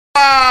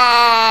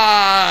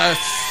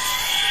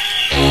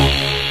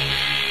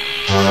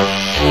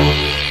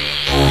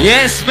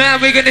Yes,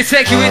 man, we're gonna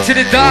take you into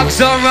the dark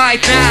zone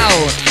right now.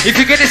 If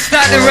you're gonna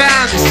stand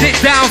around, sit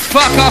down,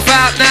 fuck off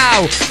out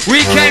now.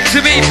 We came to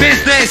meet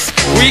business,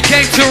 we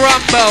came to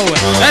rumble.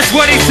 That's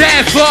what it's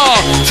there for,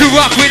 to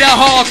rock with a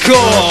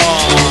hardcore.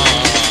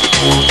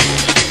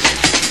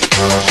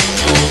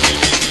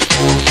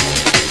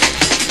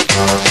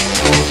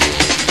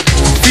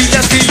 Feel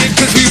that feeling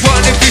cause we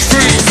wanna be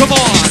free, come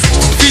on.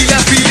 Feel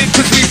that feeling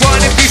cause we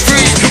wanna be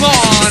free, come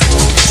on.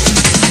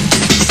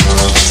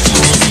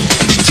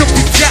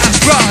 Jumpin' Jack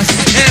Ross,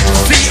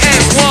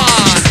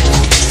 MCM1.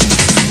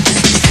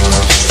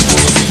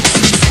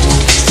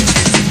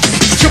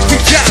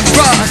 Jumpin' Jack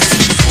Ross.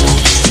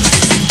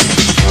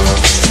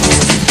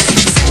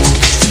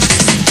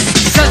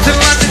 Sons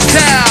around the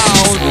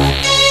town.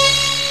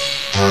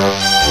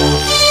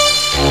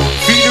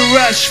 Feel the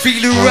rush,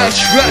 feel the rush,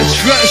 rush,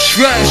 rush,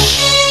 rush.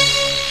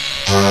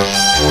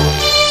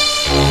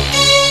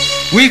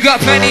 We've got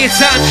plenty of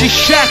time to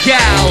shack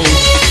out.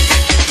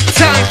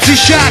 Time to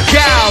shack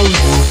out.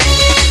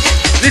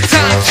 The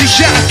time to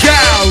shack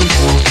out.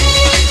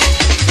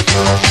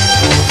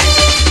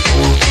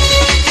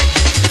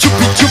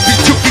 Jumpin', jumpin',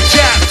 jumpin'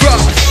 Jack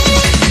Ross.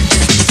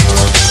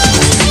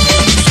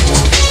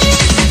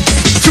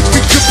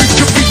 Jumpin', jumpin',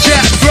 jumpin'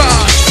 Jack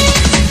Ross.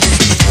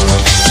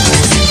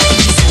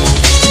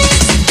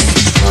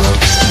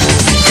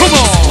 Come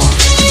on.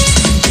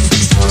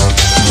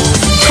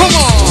 Come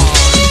on.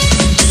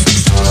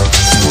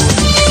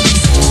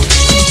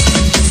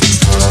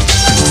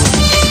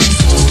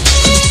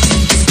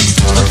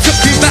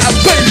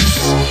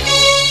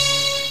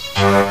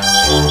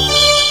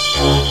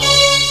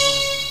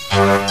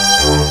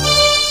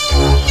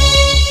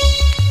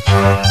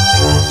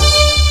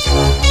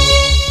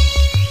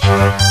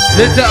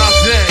 The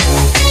darkness.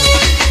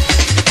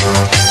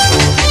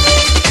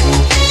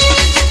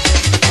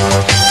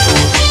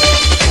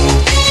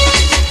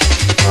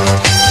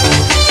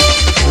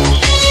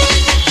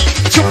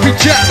 Jumpin'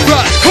 Jack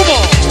Ross, come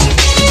on.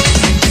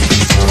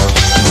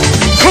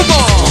 Come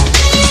on.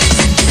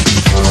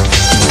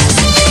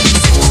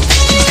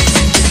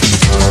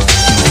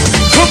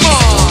 Come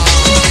on.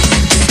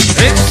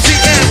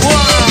 MCM1.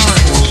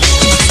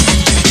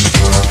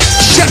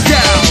 Shut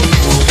out.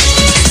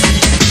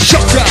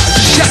 Shut out.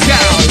 Shut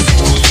out.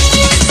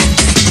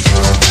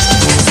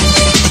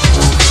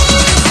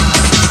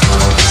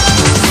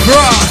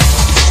 Ross.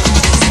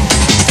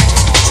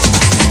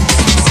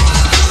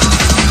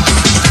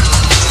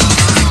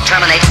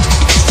 Terminate.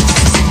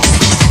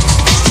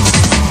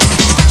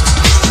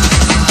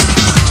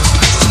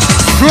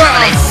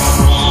 Ross.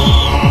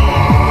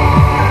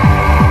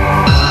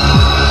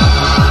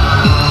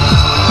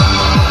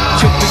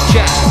 Jumpin'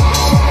 Jack.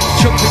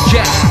 Jumpin'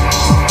 Jack.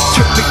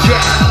 Jumpin'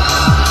 Jack.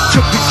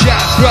 Jumpin'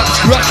 Jack Ross,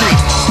 rockin'.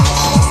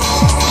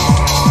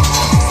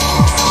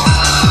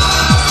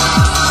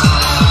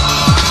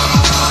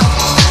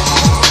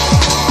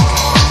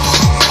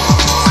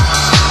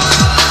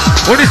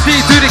 Wanna see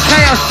you do the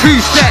Kaos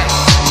 2-step.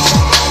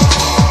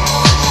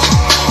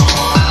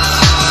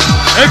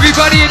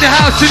 Everybody in the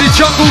house to the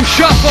jungle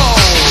shuffle.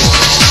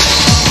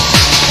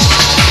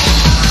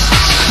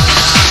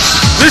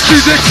 Let's do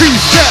the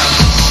 2-step.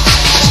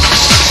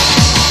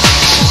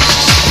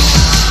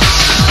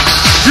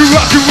 You're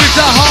rockin' with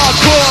the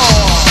hardcore.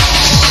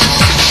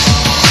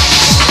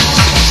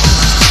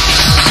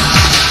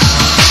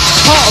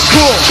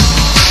 Hardcore.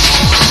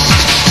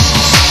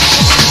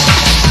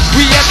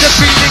 We have the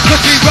feeling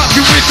cause we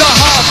rockin' with the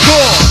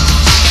hardcore.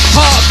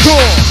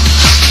 Hardcore.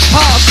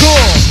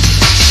 Hardcore.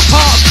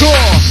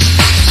 Hardcore.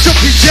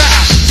 Jumpin'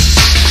 Jack.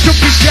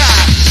 Jumpin'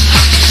 Jack.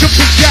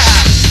 Jumpin'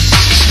 Jack.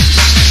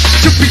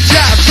 Jumpin'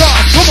 Jack.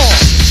 Rock. Come on.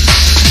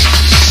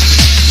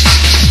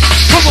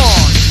 Come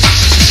on.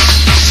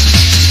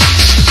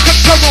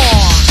 Come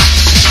on.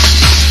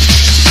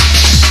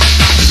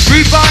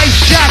 Everybody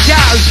shack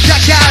out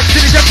to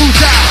the jungle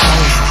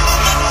sound.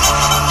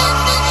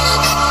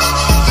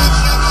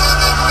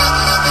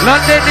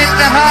 London in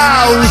the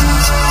house.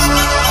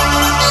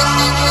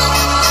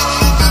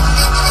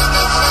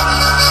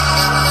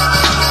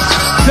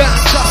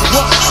 Dance up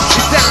one,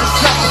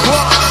 dance up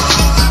one.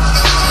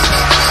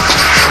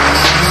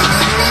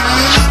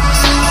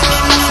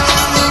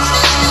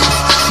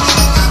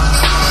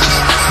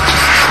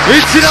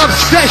 It's an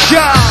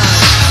obsession.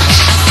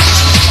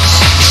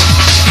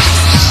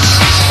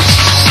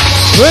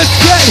 Let's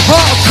get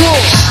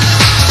hardcore.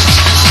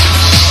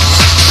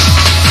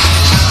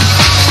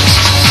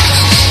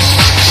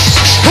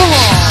 Come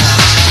on.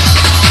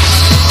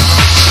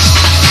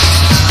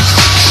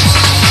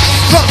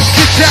 Fuck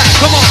that.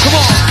 Come on, come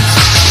on.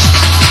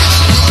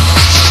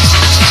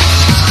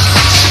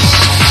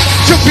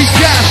 Jumpin'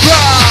 Jack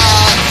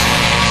Ross.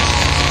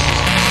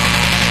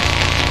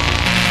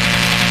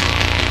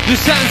 The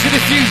sounds of the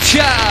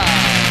future.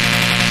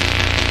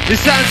 The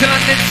sounds of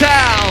London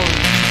town.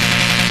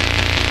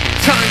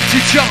 Time to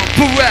jump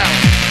around.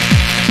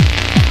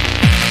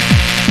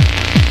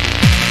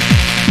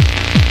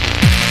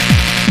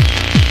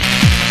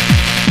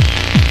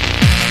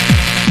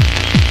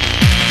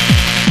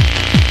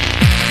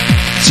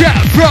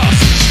 Jack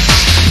Ross.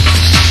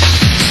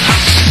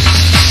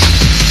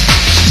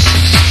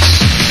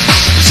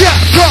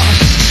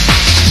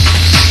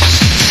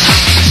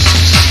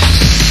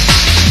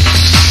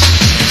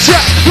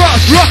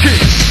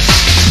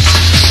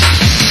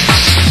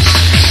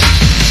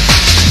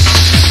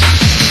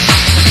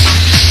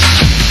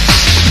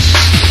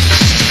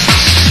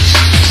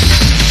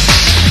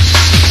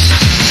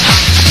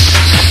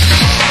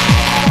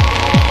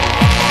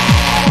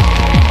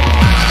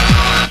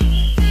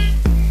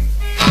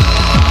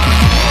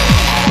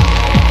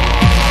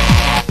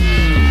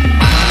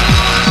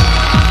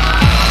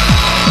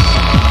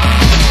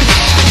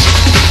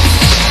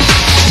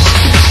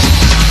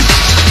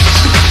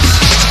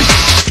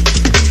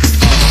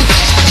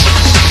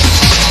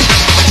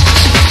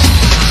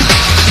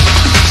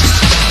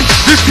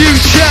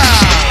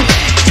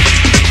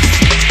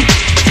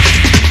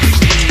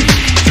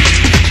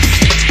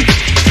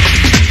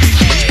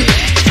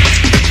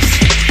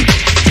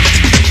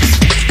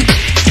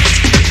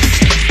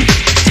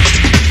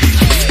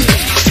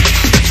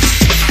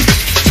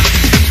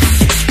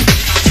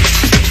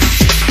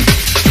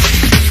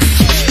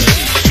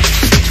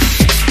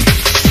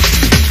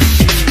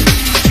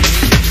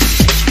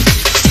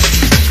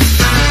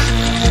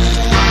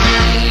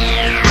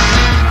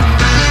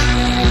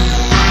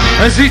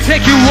 As we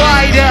take you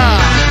wider,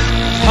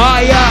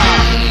 higher,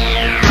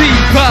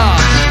 deeper,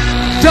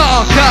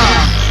 darker,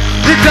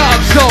 the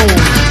dark zone.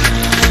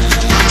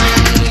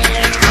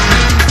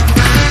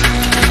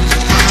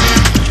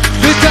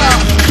 The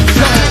dark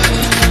zone.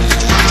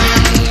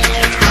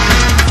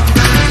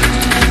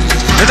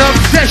 An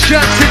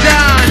obsession to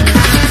dance.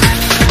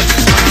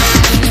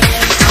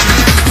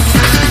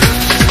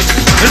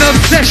 An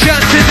obsession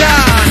to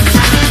dance.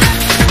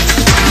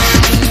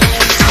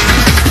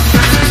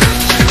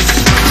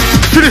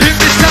 To the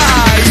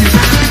hypnotize.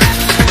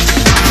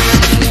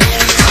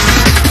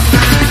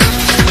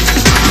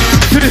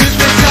 To the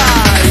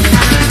hypnotize.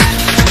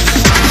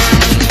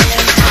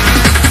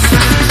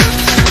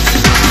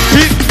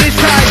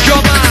 Hypnotize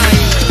your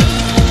mind.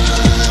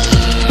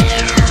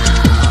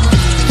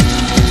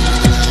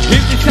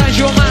 Hypnotize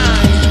your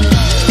mind.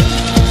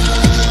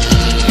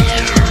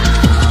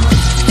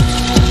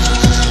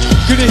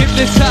 To the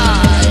hypnotize.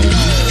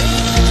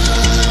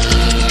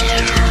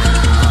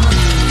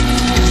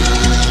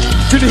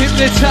 To the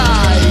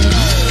hypnotize.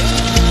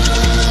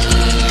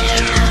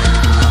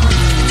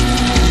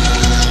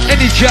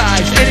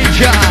 Energize,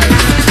 energize.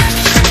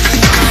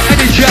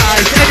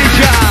 Energize,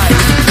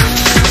 energize.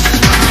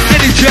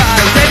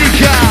 Energize,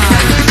 energize.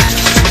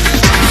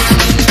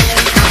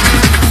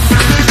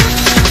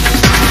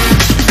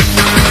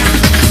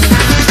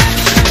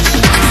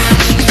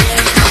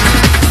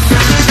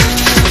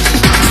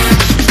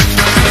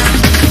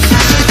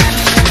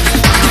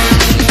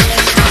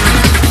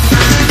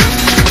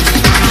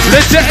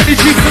 Let the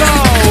energy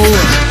flow.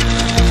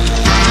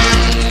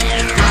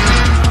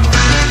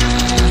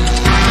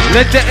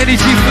 Let the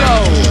energy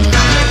flow.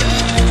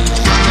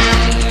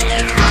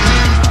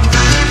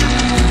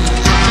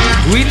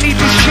 We need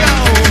the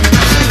show.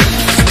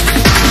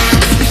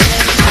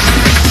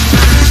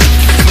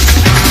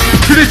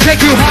 To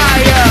take you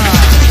higher,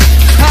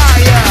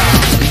 higher.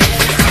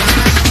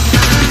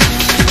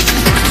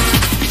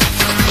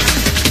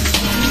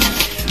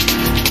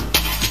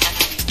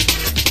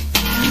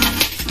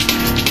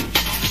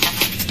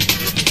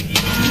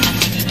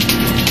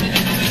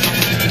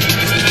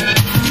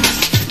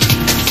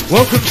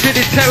 Welcome to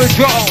the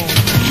Terradrome.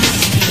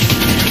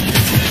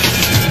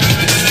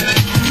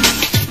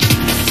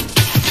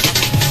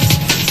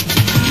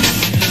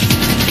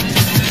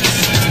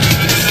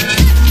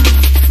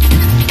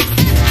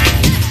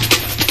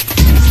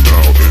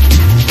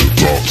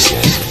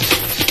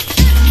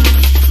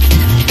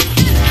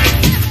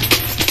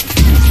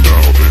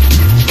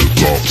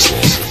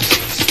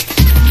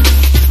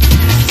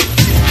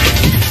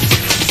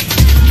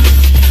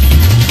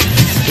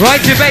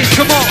 Right to base,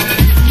 come on.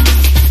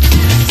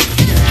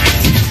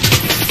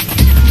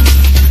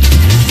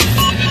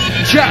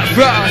 Jack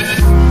Frost.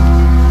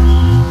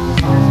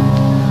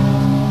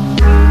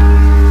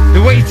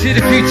 The way to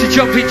the future,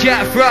 Jumpin,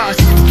 Jack Frost.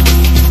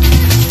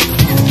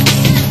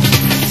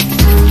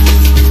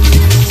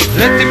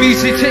 Let the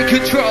music take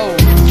control.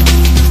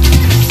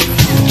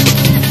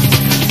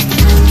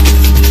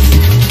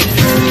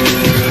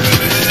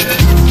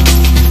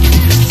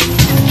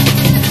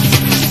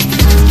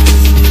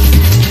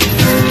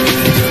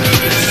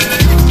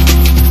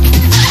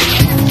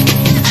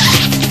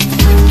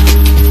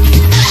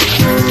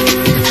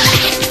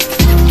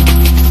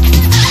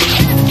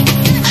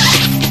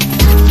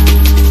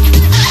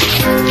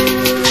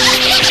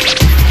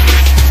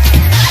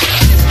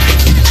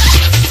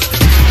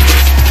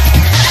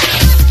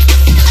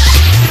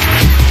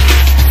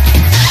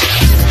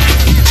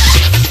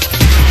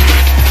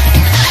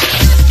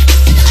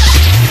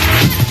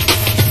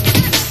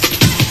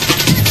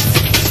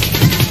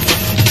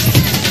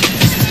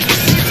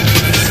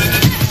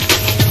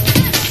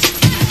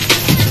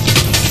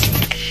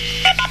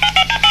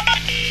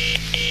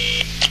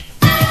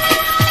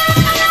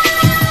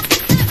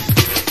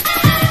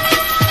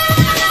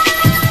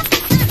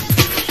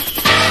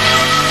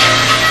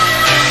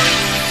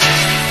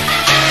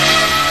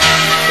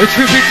 A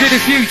trip into the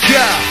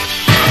future.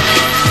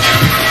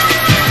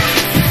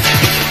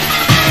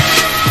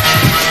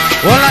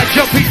 Well, like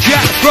Jumpin,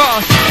 Jack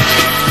Frost.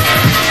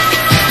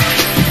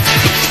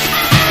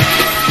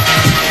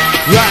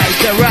 Ride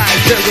the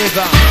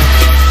river.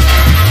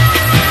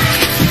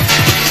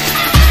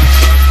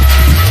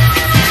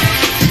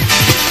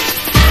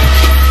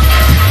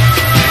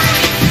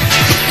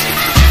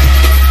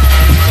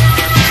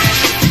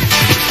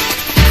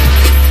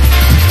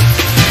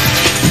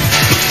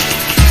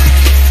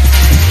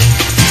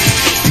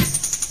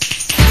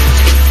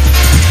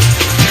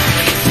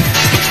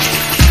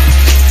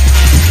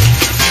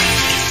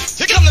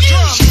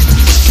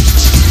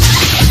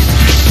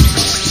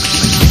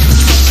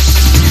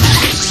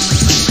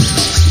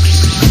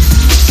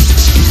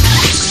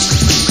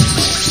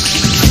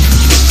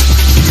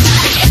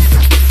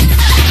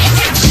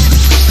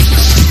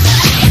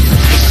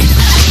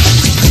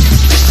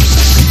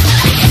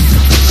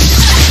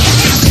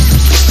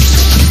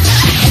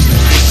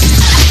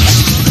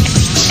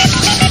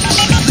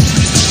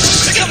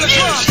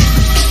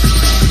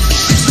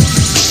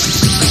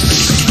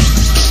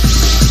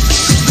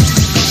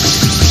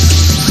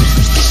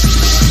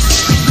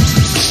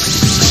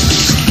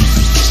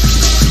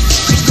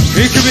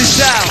 Flickering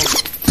sound.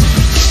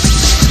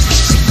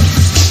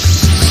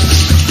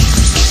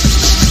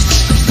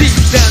 Deep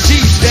down,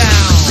 deep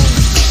down.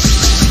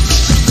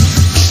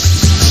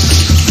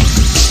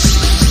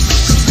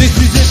 This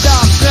is the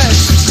darkness.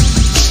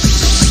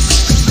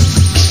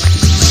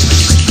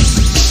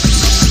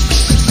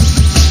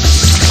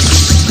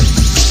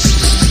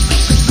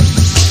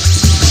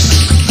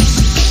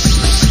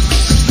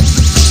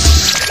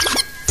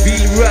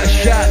 Feel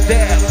rush out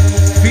there.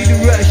 Feel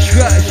rush,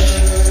 rush.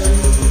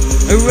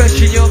 A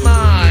rush in your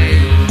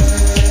mind.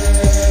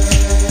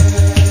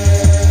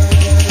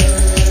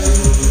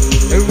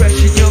 A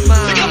rush in your mind.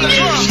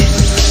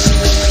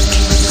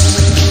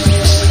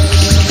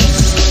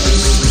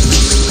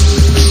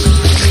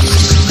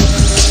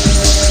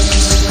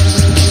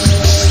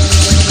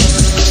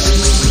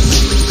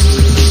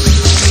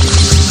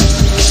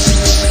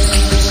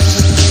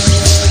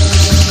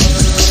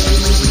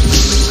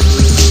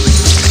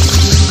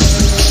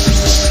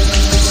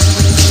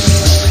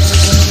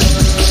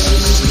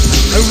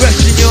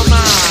 Rush in your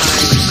mind.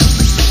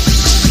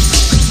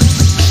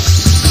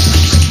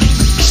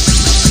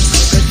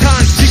 The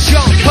time to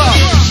jump up.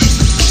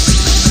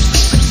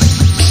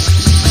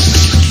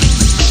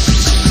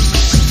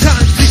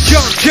 Time to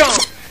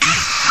jump.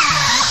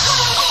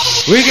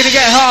 We're gonna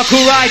get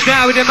hardcore right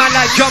now with a man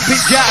like Jumpin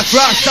Jack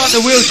Rush on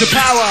the wheels of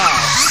power.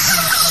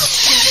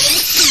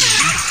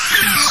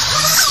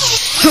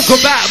 Talk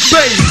about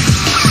bass.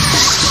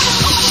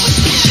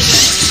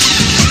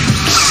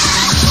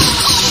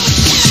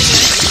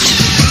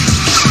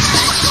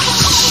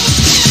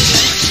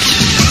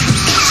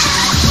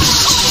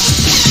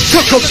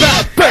 Talk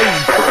about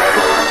bass.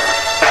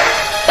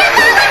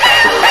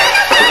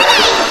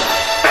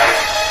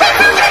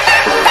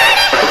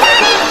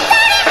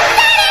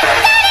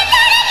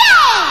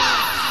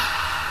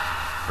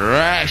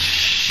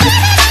 Rush.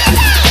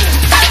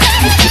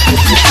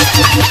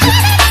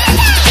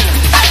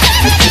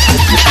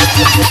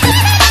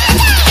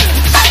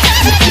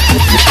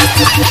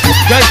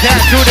 Goes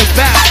out to the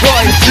bad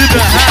boys to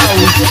the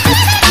house.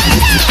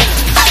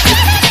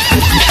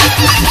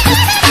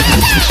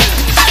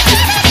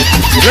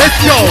 Let's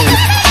go!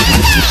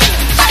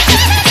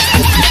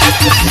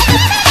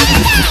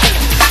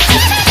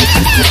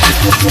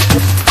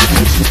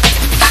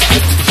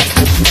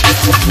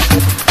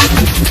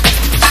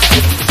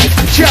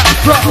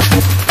 Jump up!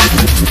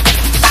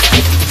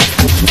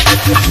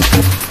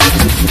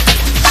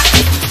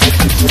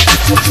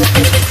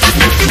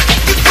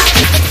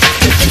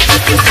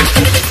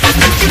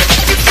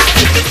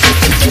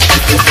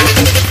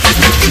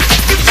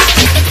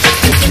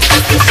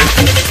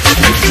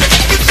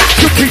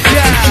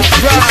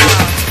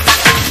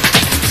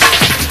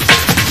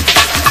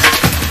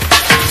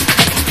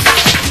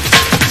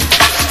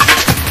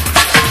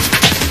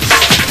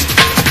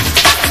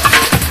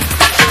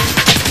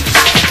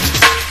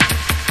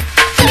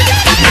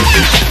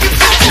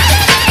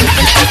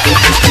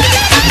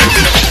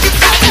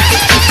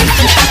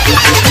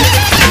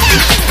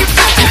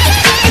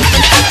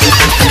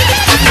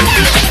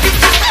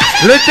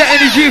 Let the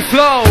energy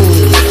flow.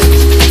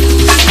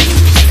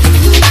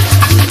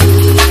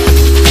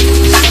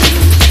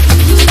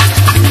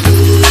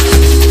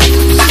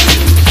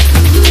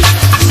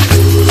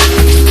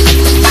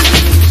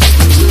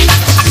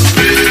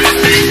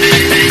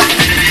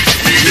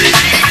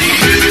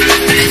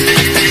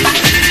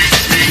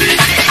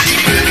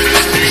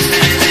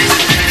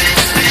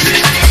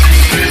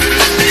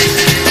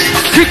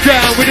 Sit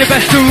down with the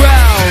best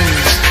around.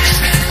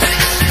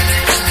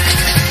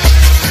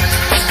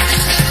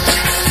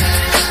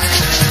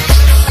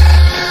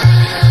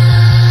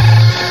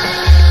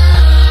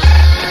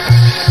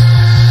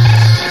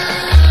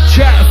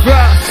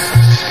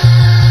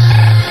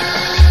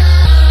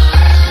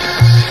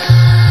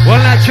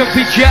 One like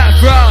Jumpin Jack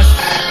Frost.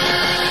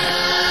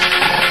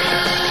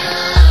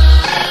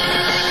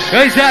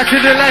 Goes out to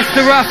the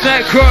Leicester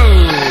Roughneck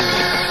crew.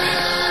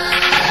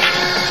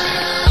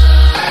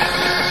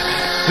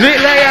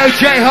 Little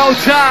AOJ, hold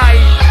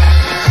tight.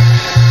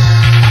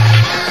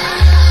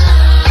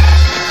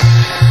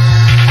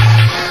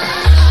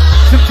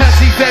 Sometimes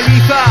he's very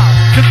far,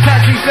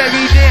 sometimes he's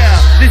very near.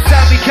 This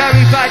time we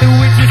carry by the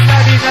winds, it's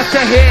loud enough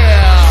to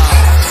hear.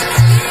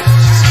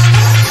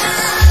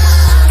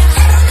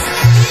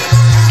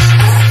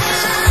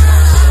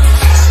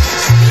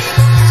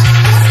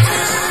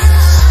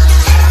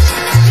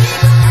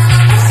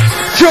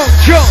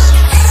 Jump!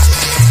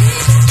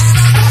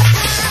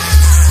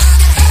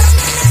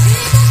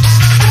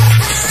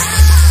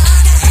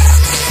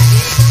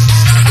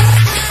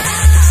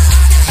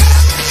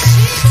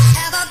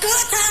 Have a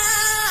good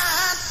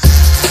time.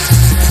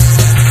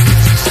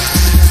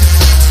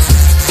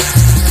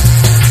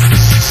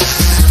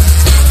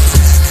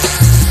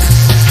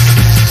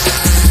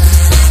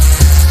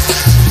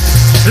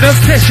 An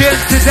obsession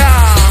to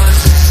dance.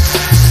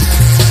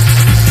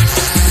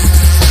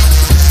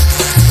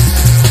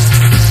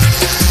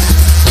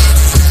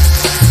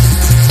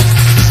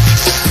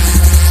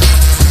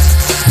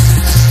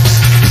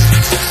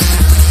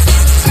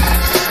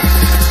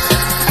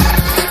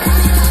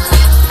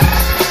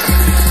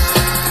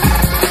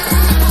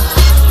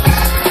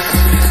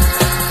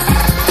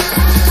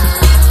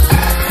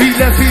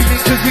 the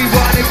feeling cause we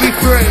wanna be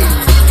free.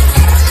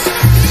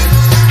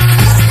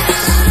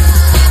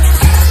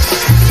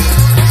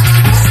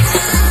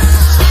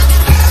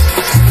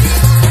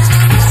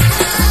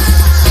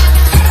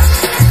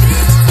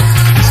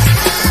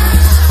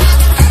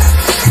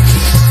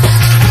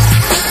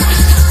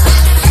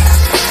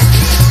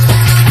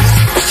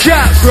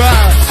 Chat,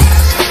 bruh.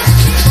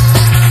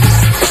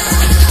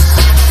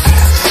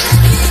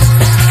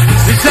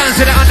 The sounds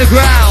of the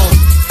underground.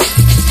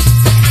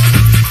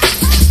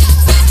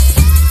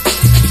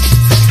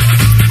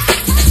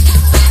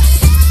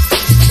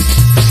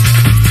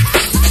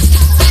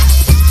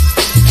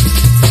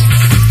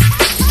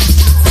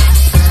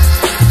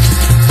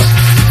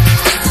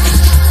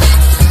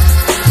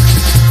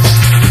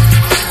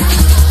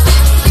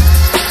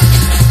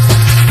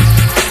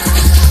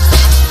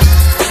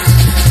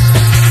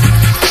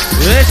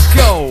 Let's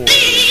go.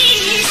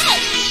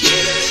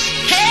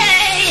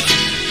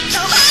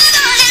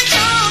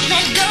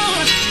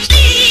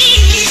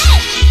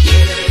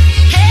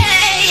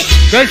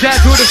 Goes out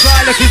to all the fly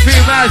looking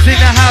females in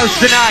the house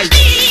tonight.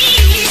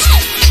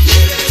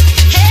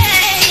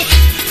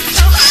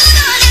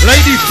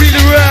 Ladies, feel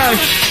the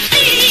rush.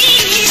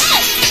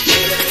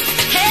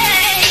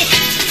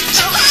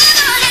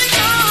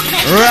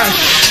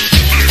 Rush.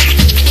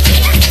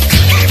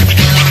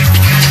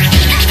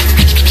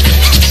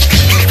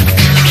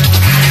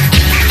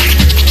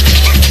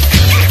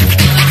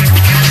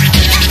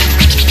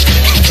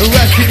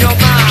 Rush in your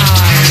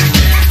mind.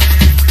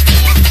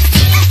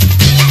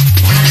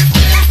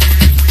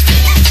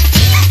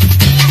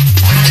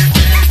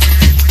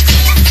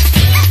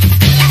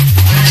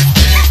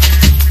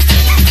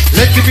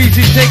 Let the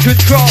music take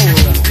control.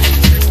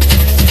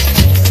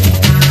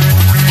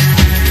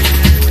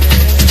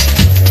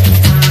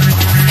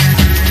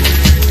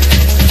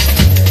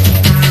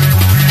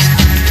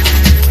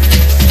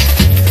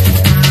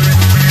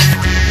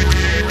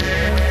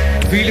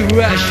 Feel the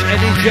rush,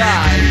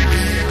 energize.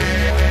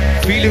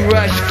 Feel the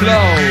rush,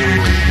 flow.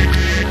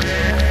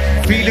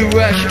 Feel the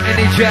rush,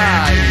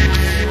 energize.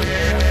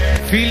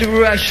 Feel the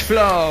rush,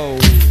 flow.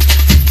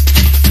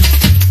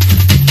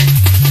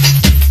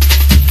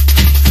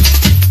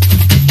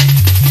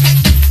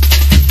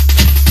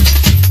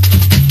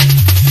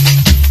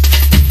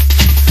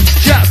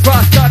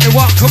 Fast on the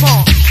one, come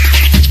on.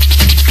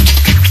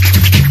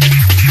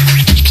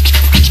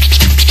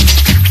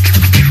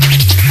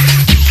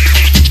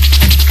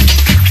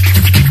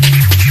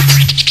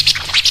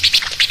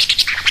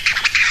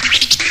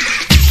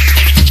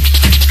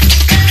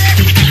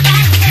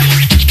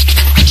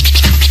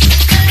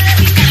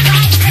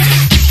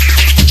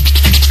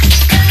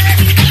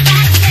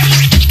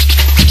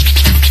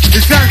 The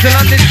sounds of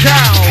London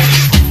town.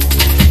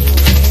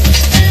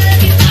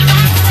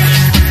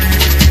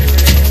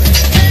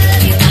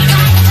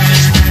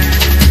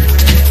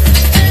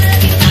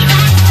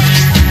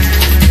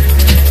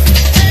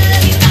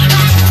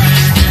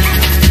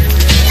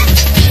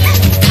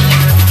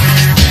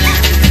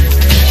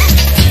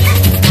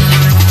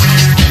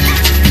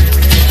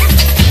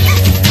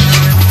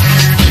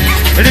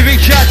 And a big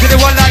shout to the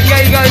one like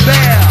Diego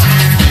Bear.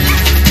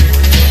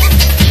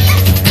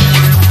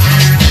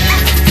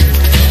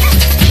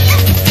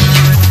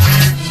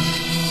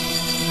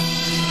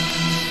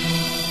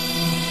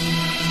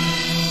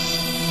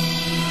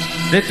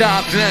 The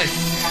darkness.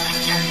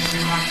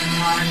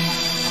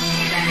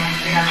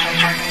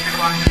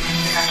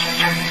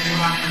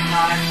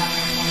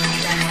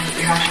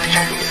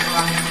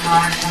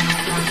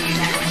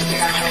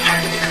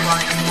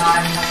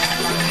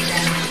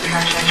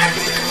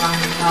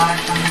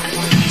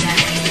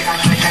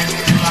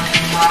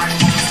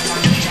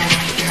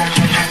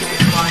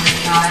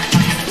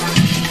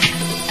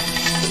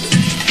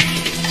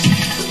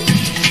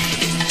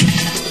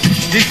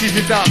 This is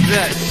the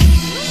darkness.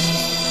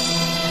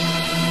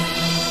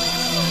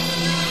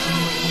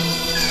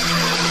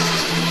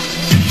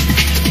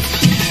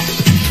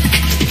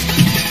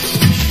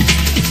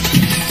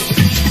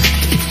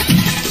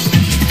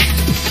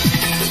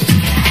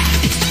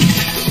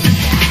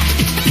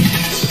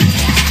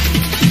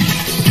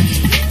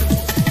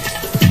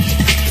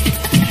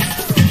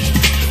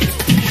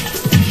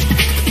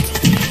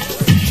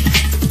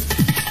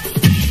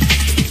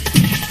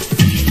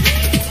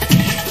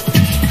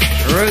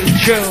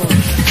 Rachel.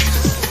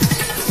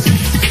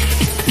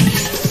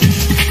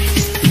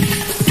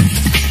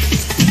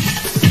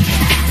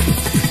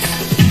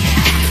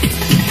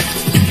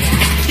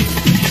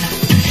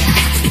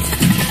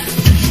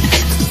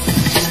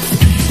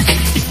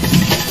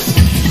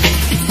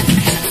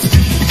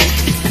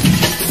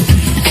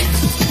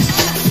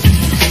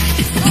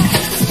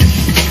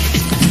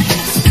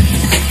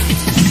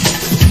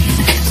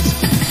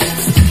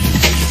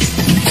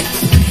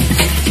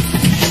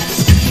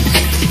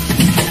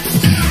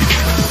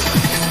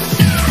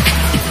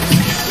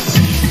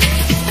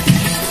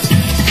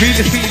 Feel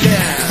the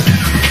feeling.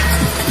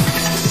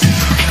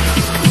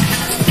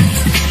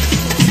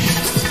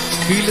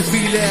 Feel the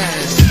feeling.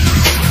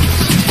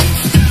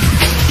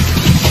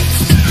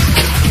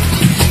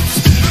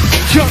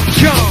 Jump,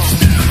 jump.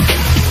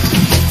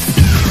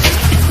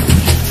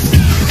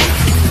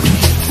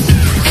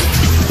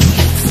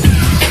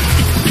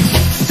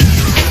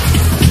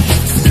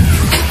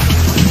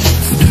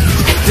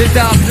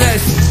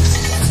 darkness.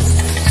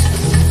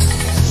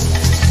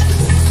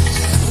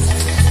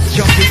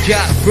 Jumping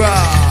jack,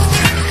 bruh.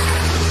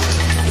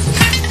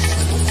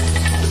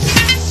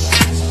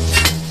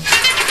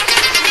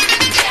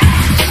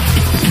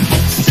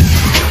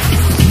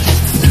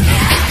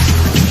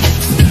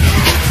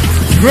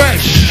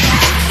 Fresh.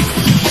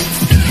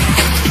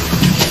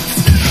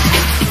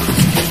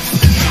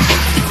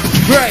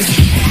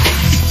 Fresh.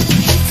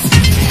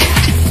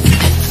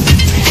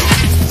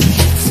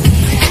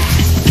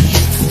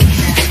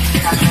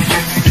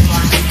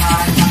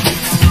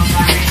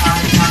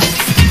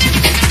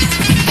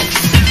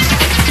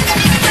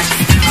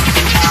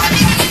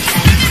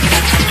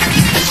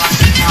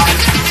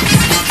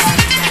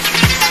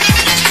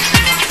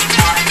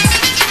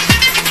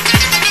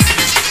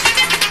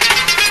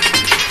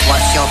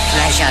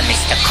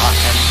 Mr.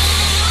 Cotton.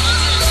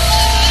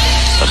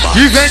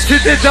 You've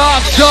entered the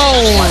dark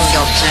zone. What's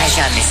your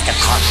pleasure, Mr.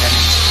 Cotton?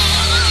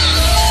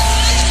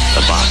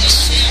 The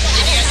box.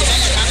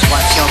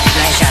 What's your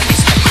pleasure,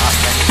 Mr.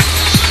 Cotton?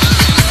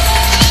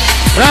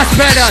 That's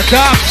better,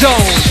 dark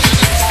zone.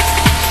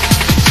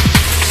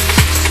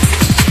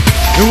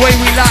 The way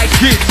we like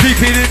it,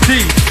 deep in the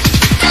deep.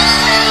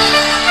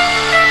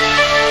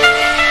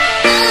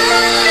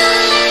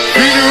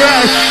 Feel the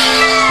rush,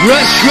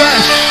 rush,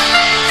 rush.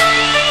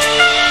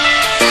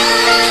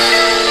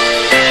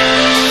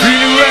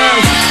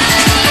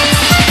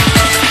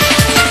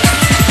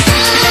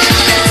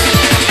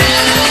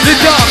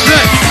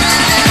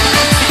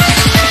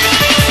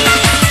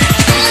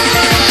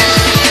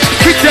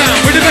 Down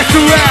with the best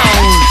around.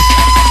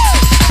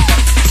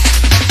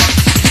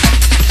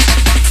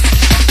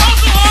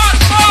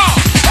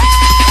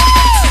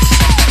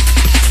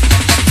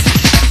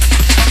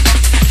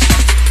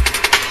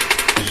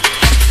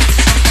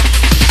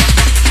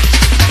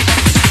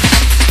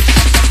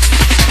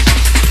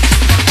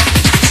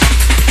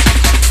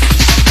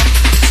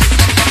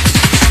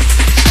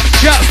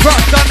 Jack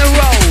Frost on the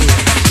road.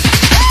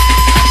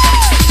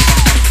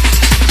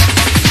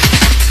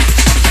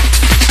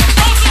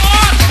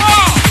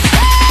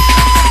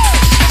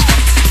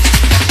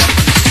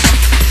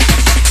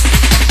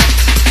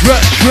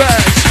 Rush,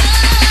 rush.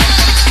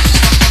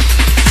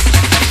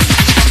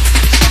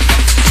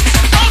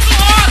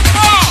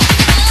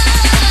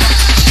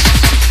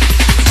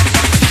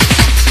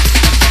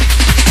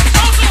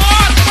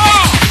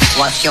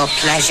 What's your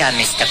pleasure,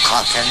 Mr.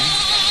 Cotton?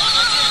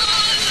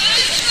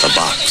 The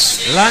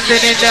box. London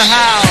in the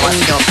house.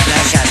 What's your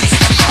pleasure,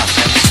 Mr.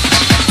 Cotton?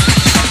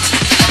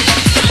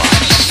 The box.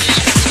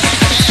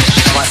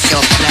 What's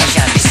your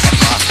pleasure, Mr.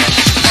 Cotton?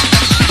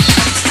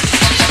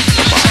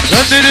 The box.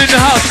 London in the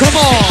house, come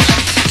on.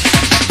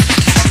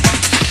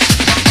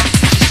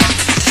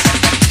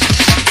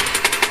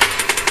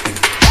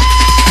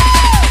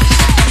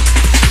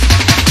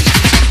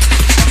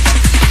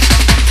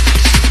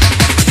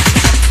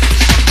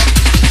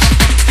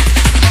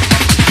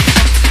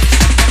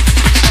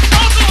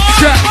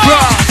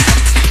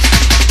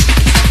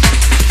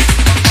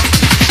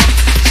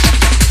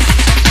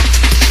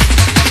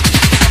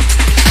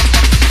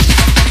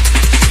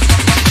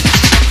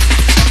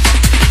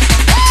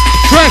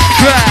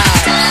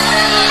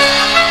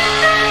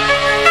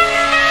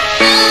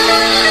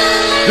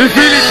 The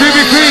feeling to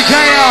be free,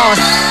 Kaos.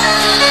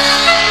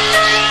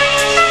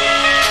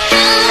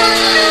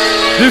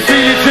 The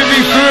feeling to be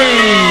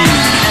free.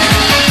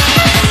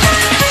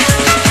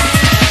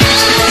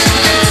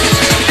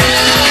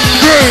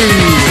 Free.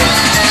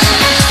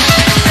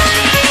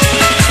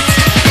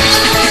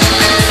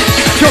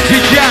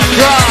 Jumpin Jack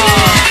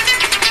Rave.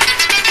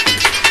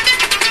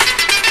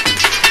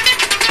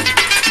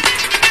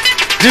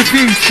 The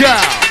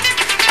future.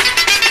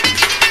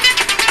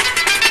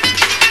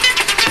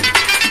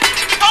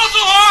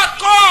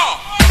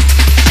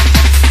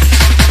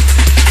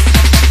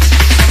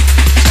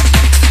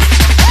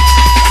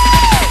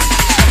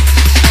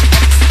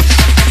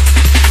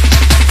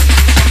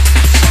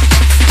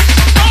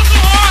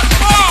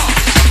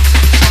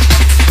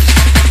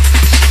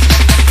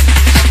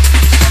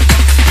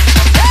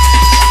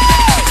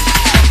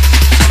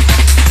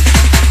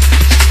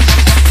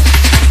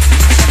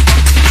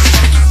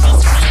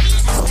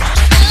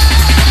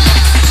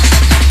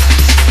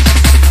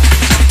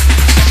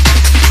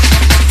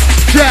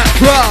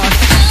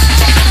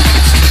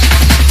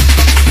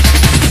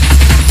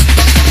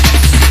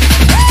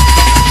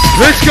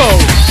 Let's go.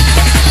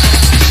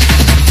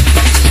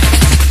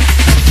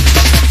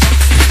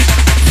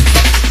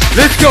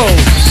 Let's go.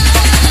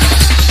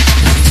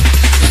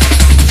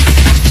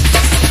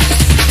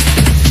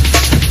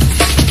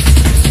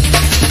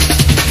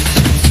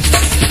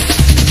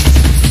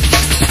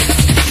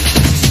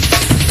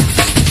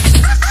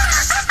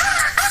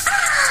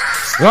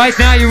 Right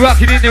now you're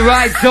rocking in the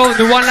right zone,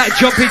 the one like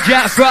Jumpin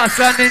Jack Frost,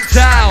 London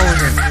town.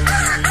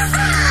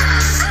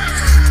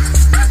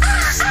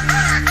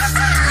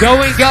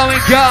 Going, going,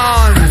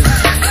 gone.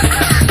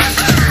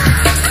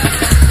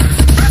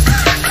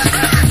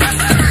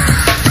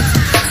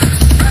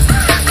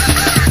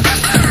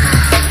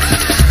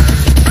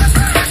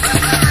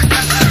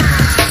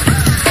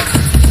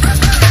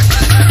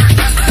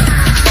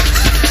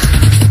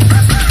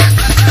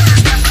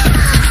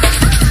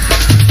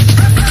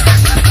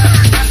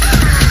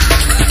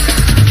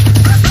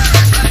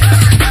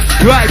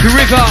 the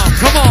rhythm,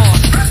 come on.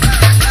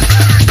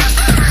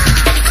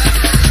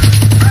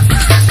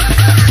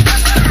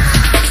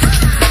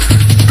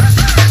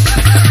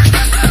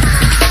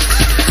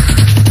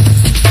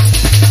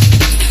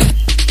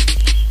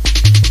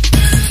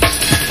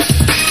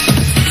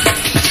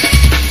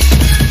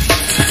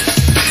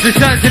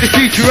 Return to the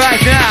future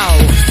right now.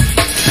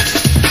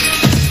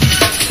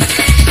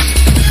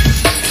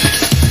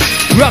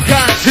 Rock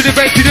on to the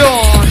break of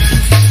dawn.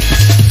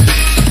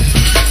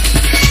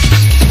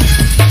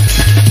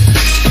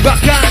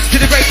 Rock on to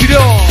the break of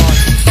dawn.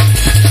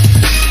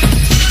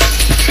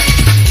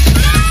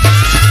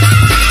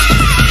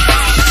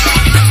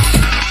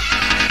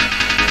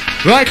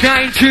 Right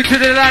now in tune to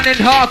the London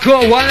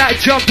hardcore. One like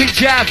jumping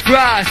jab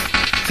thrust.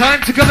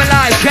 Time to come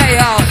alive,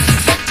 Kaos.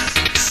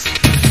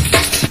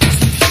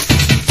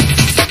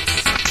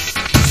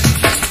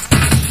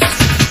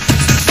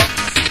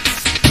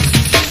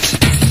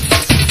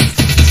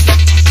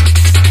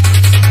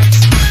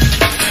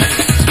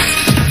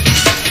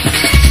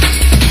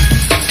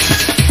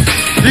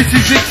 This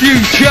is the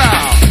future.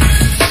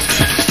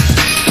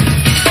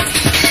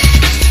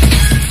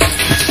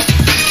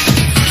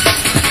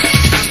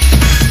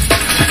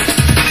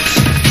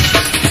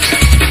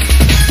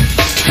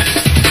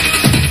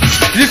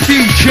 The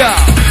future.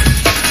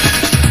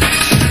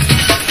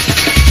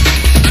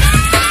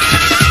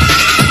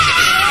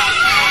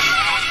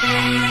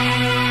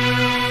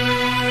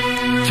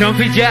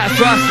 Jumping jazz,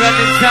 fast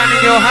London town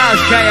in your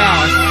house,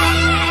 Kaos.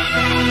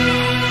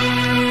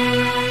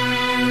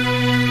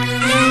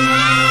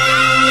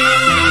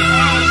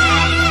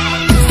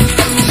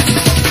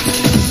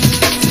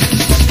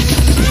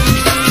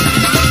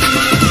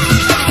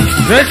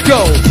 Let's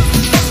go.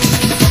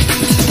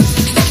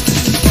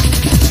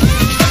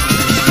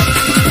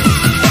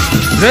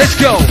 Let's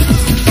go.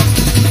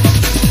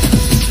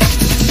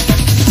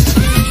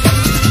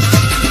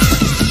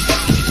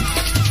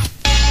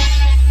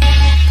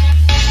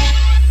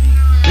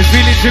 The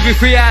feeling to be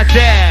free out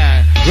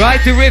there.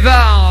 Ride the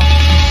river.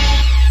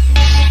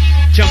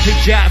 Jumping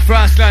jack for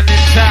us, London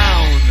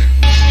town.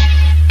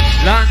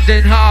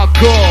 London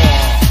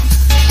hardcore.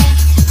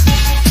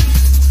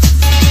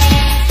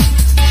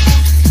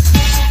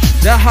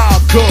 The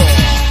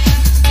hardcore.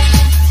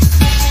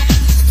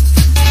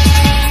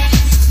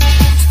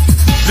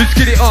 Let's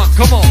get it on,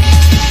 come on.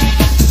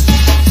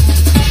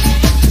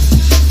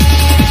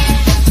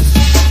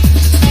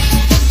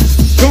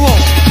 Come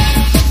on.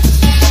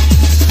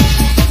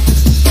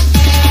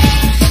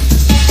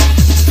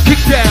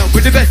 Kick down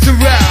with the best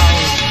around.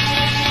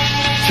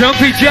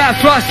 Jumpy jab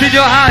frost in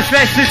your house,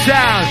 let's the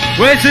sound.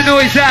 Where's the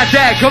noise out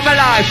there? Come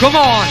alive, come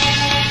on.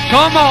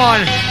 Come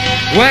on.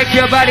 Work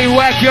your body,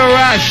 work your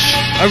rush.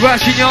 A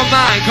rush in your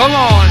mind, come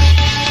on.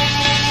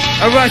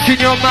 A rush in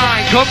your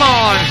mind, come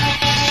on.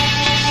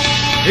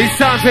 It's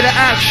time for the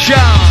action.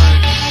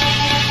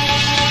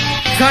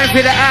 Time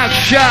for the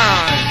action.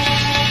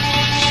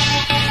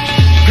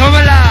 Come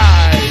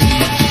alive.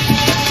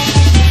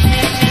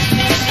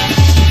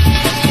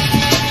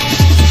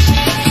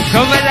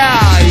 Come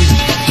alive.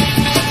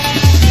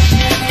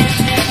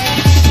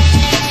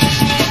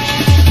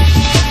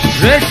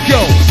 Let's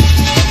go.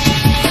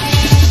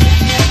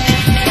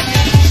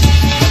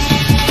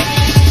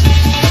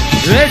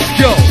 Let's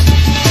go.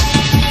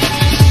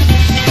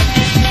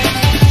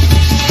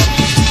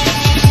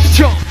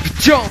 Jump,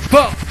 jump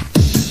up.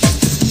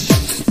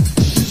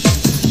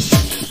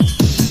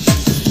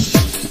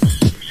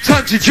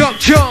 Time to jump,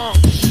 jump.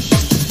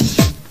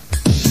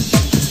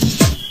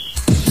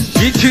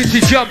 Into the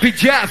jumping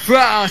jack for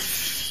us.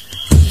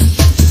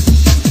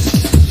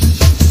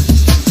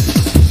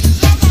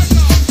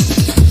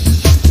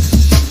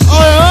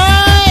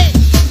 Alright.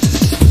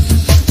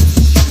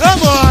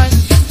 Come on.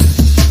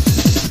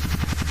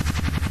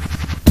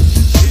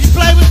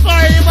 Play with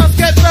fire, you must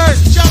get burned.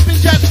 Jumping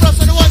jack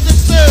frost are the ones and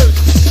twos.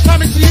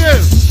 Coming to you.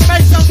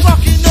 Make some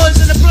fucking noise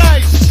in the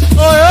place.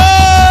 Oi,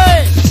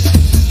 oi!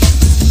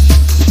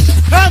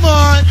 Come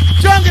on,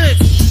 jungle it.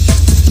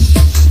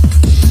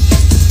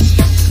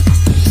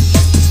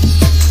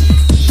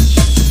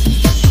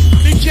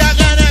 Big shout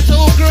going out to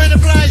all crew in the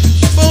place.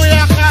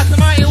 Booyah, to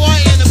Mighty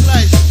White in the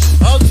place.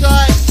 Hold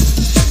tight.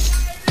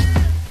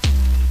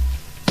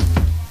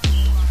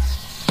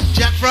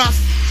 Jack Frost.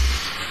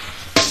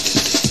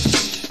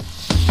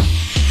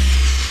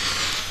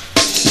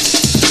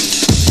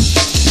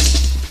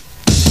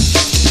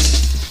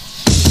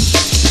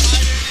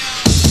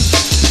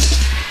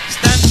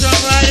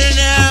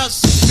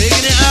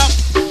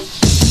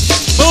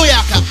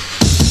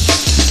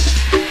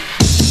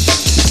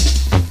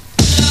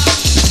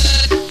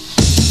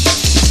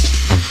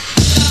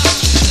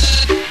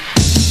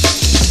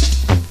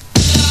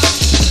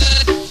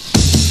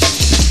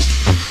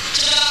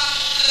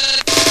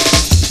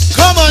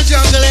 Come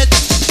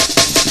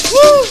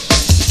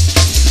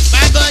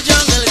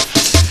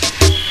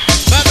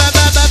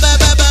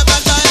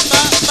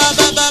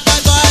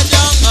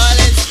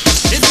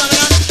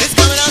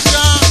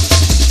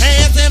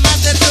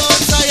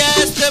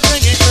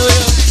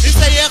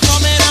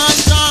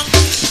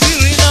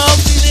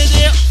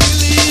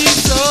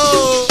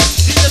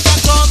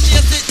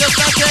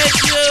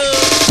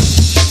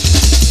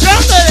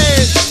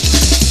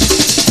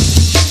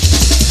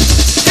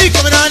He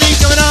coming on, he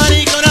coming on,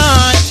 he coming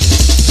on.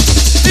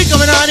 He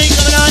coming on, he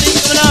coming on, he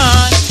coming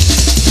on.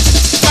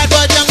 Bad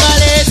boy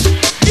jungle is.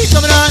 He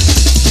coming on.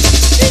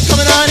 He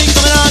coming on, he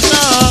coming on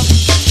now.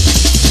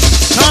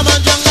 Come on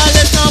jungle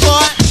is now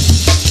boy.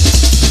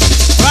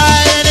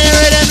 Right in the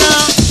rhythm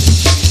now.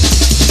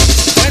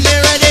 When they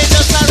ready,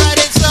 just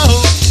ride it slow.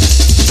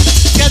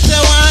 Get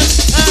the one,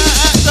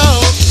 so.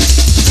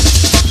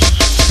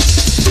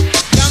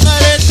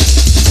 Jungle is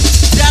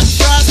Jack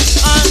Frost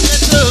on the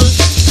two.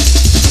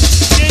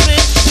 Give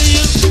it to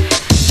you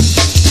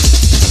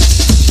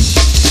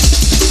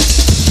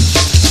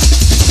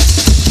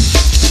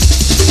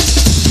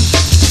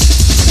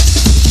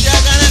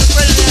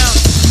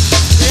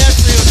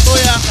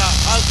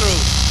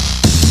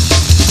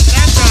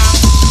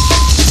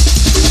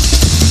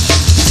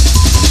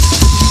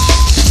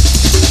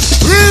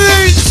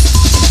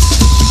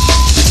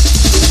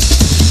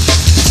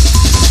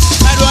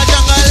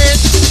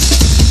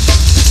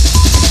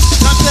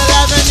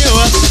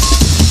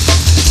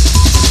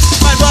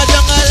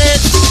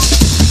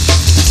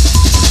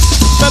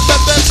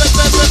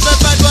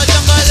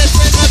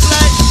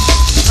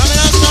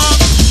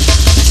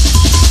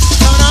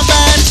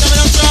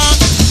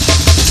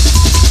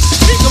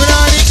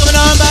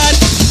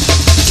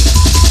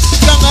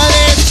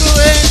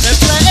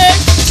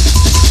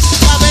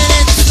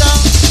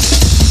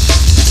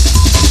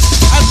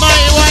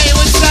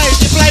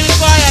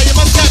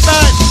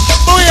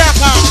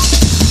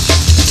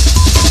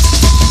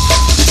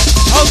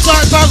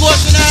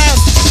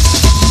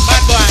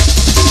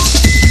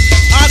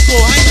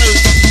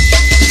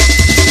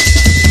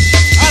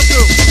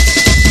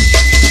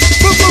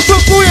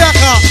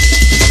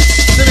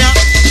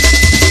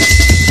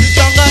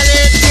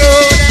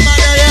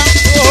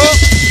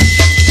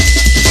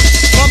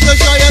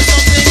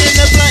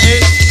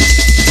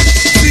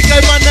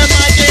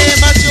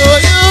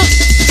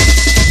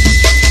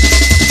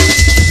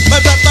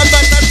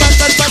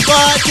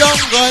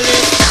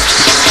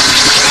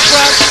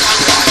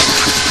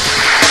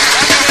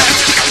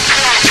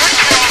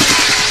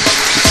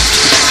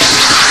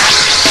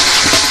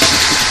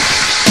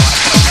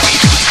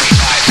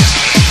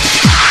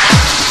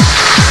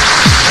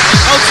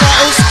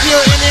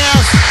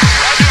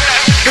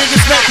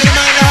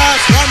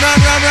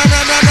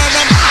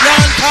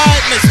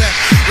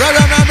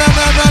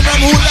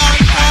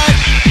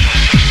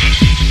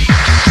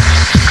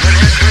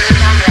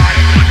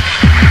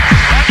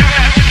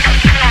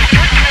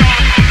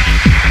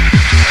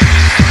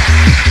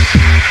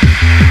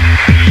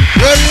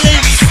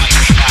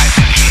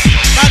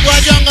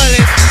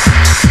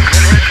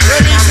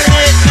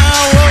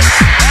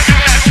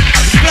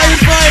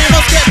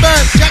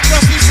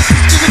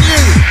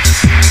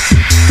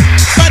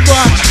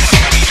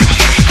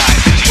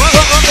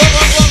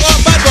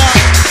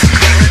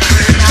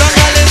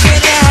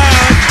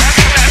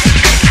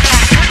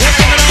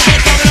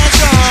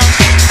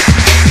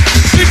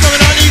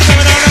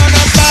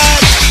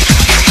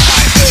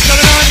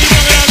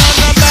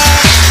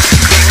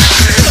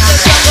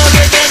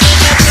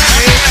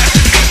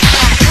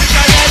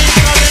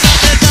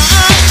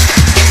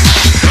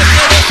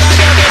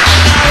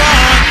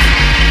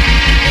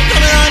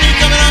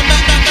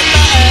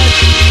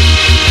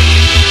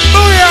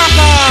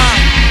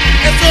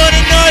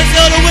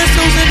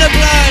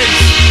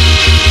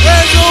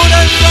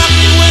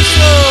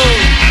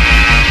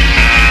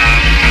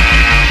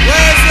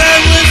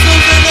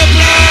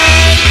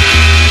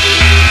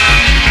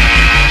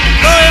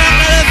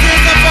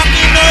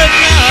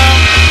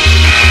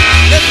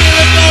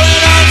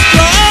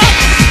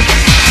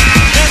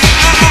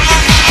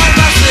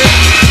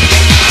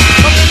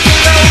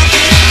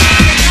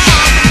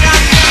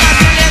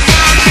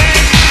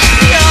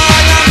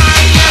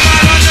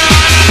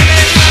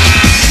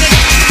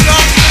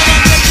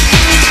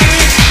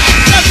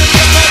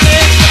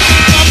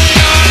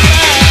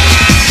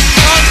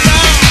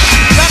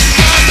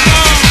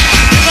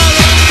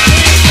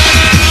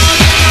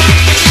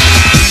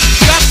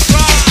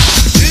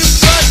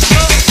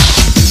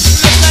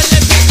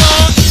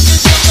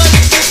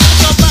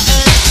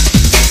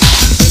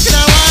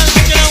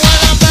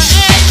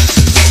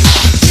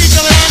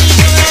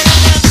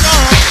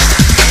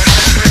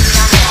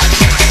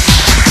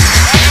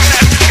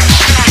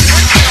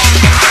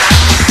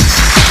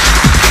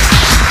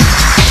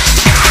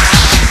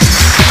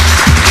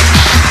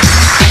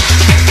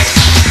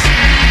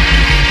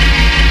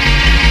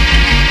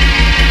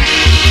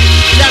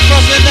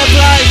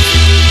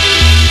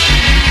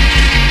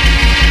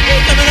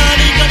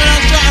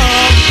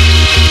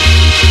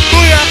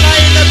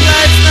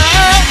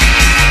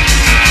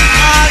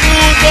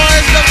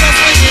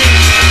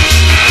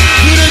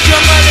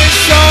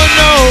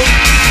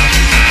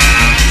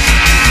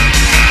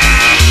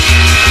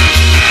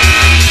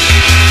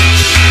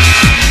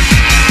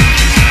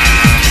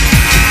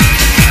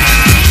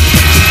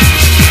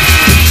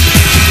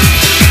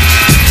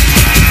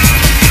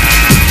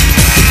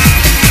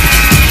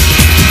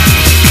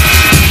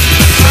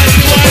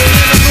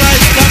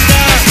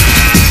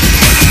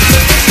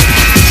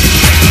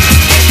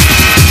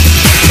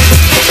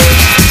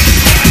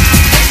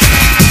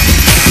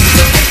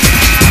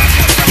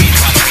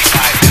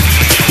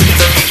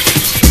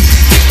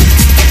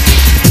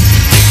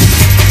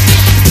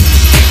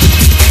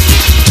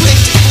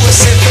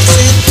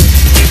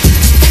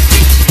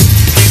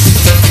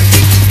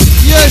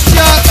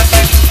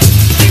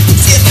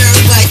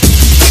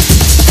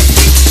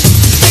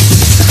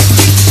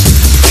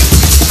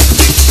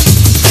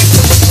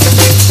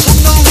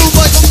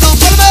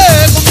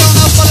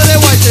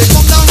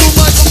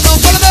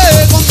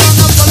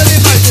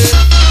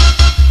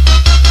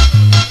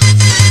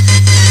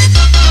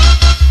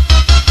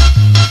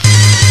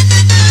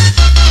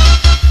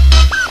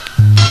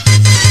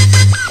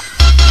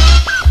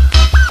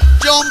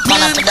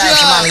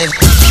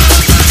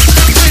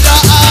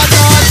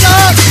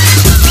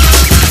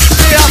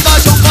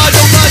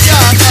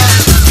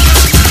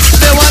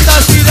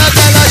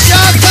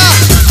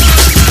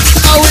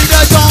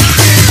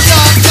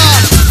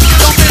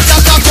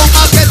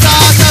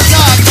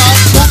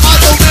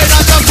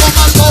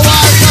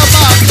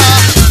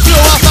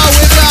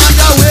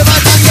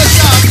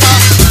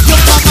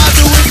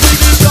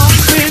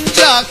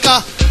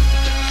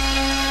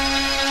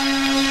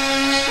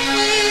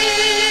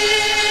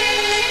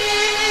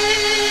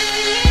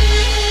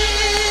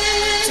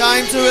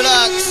Time to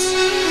relax.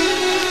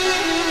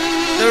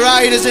 The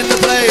ride is in the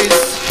place.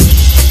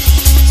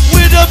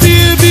 With a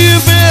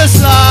BB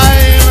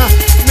bassline,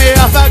 may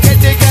I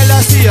forget the girl I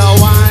see a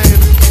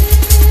wine.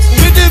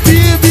 With the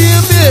BB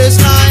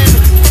bassline,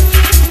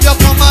 you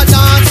come a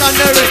dance on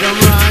the rhythm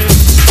rhyme.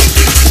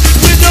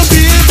 With the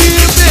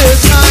BB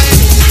bassline,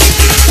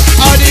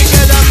 all the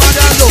girl and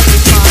mother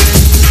looking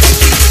fine.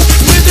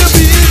 With the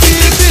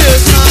BB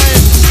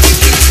bassline,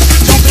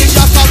 jumping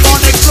jack up on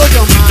explode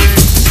your mind.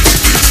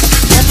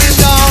 Coming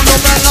down,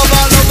 love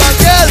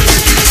girl.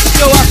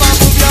 You have to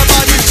move your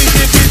body,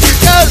 fizzy,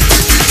 girl.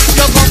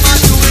 You come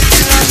and do it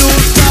in a new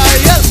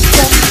style.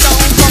 Come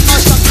down, come and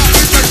shut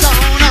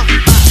down.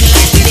 Back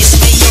like this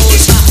we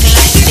use, back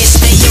like this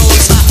we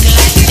use, back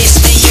like this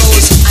we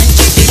use, and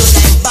you feel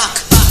them back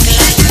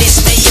like this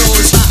we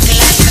use, back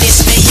like this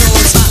we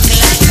use, back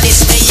like this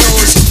we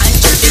use, and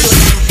you feel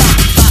them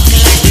back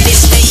like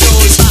this we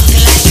use, back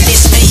like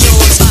this we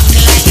use, back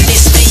like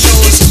this we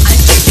use, and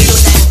you feel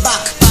them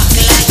back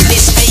like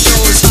this we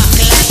use, back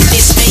like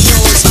this we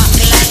use, back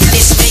like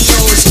this we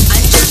use,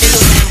 and you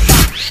feel them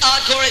back.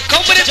 Hardcore it,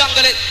 come with it,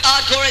 jungle it.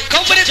 Hardcore it,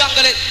 come with it,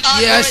 jungle it.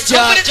 Yes,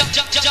 Jack.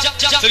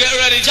 So get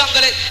ready,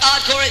 jungle it.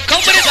 Hardcore it,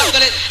 come with it,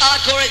 jungle it.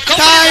 Hardcore it, come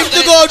with it, Time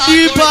to go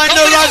deeper in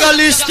the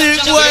ragalistic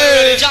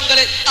way. Jungle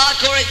it,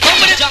 hardcore it, come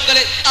with it, jungle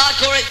it.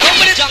 Hardcore it, come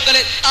with it, jungle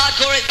it.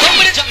 Hardcore it, come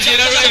with it, jungle it.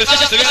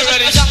 So get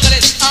ready, jungle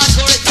it.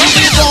 Hardcore it, come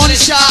with it, jungle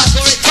it.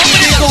 Hardcore it, come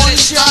with it, jungle it.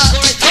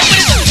 Hardcore it, come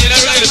with it,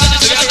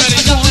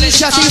 jungle it.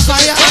 Shutting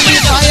fire,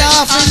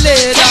 off the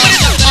leather.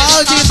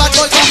 All the bad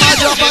boys come and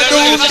drop a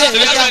doom there.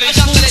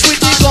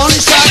 With the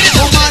gunshot,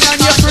 come on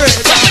and you're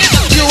afraid.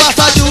 You have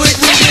to do it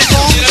with the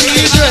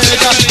concrete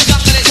radar.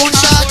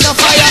 Gunshot, the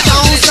fire,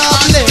 ounce of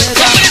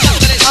leather.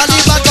 All the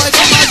bad boys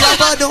come and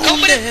drop a doom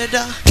there.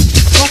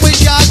 Come with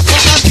Jack,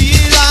 come and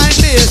feel line,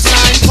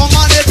 baseline. Come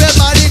on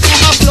everybody,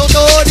 come and float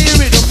all the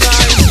rhythm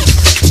line.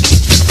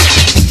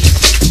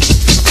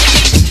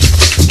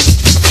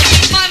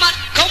 My man,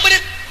 come with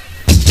it.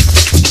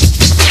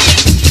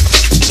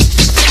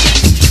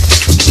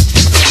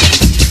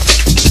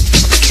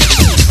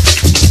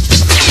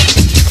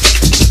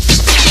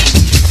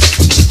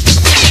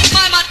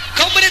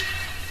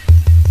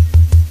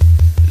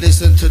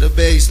 Listen to the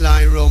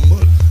bassline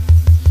rumble.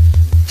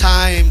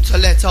 Time to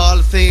let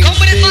all things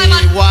be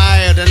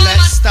wild and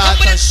let's start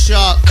to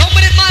shock. Come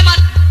with it, my man.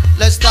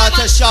 Let's start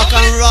to shock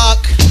and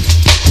rock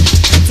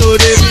to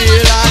the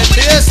beat-line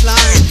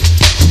bassline.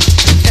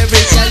 Every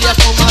girl you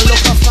come and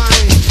look a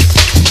fine.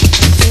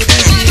 To the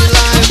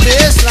beat-line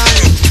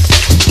bassline.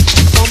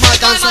 Come and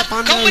dance up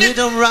on the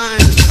rhythm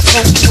rhyme.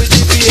 Come with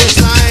the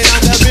bassline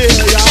and the beat.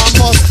 You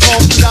must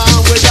come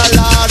down with a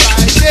loud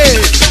right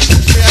there.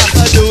 You have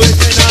to do it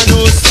in a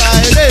new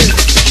style, eh?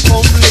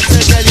 Come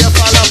little girl, you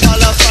follow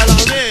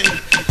me.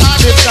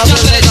 Lift up the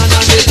leg and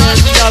on the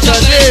end of the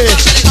day.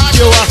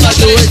 You have to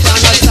do it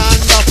on a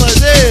stand-up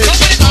day.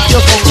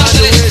 You come and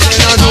do it in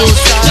a new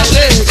style,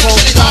 eh?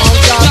 Come down,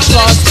 just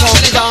cross,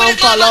 come down,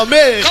 follow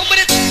me.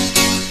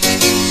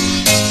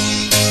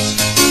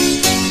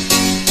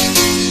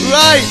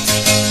 Right.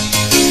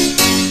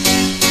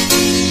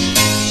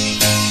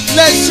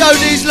 Let's show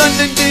these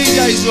London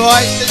DJs,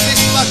 right, that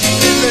this fucking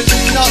Midland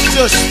is not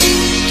just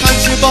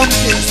country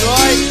bumpkins,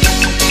 right?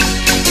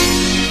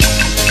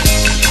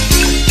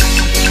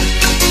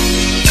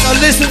 So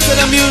listen to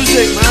the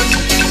music, man.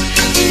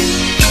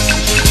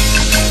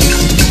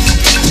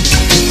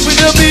 With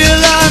the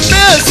beat-line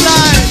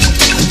bassline,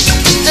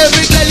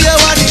 every girl you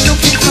want it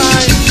looking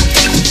fine.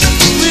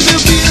 With the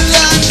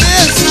beat-line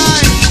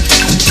bassline,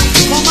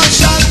 come and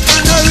shout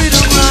on the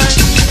rhythm line.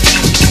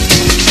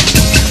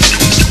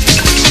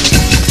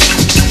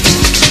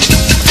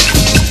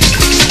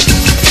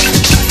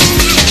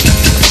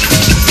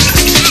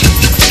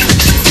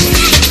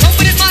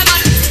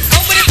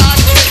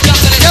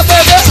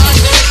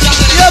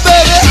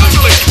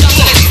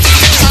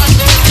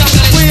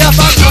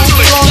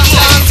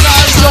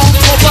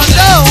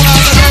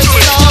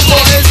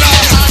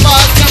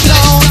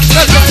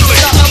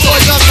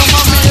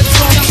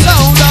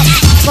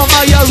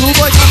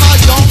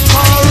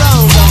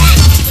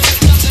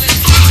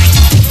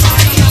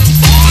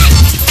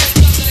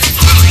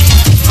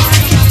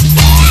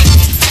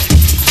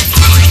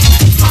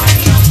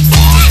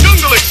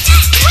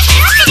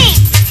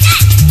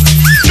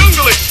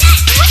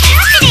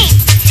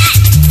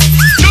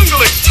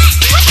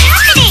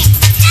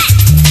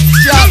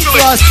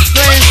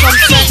 Playing some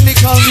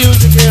technical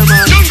music here,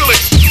 man.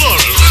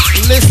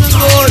 Listen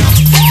good.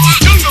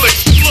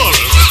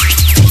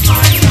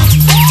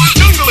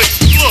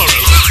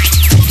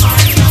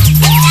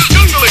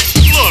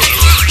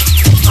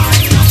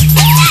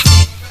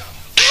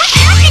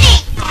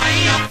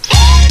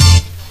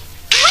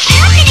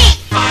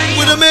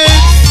 With a mix.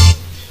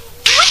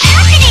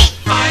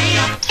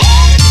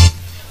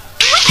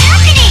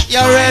 You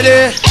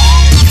ready?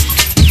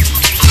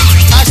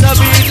 That's a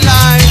beat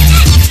line.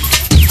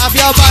 Have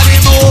your body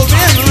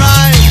moving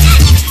right.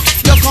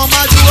 You come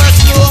and do a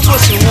slow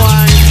motion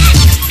wine.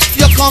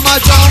 You come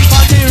and jump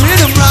on the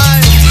rhythm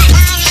right.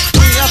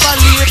 We have a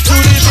lead to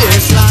the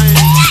baseline.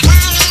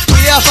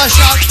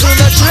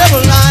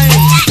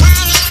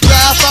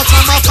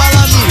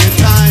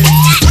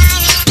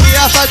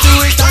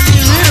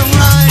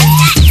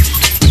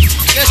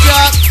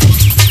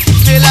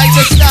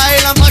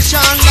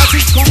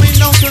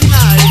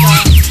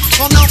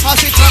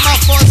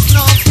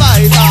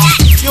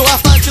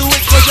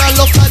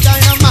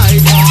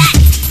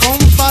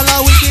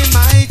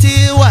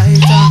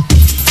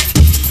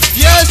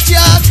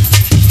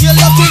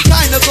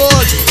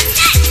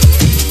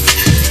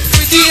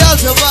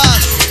 the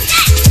boss.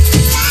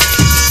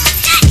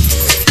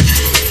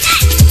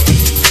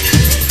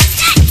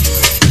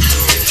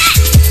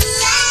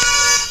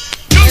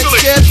 Let's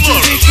get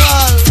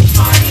physical.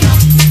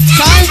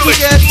 Time to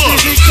get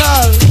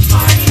physical.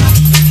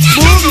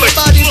 Move your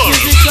body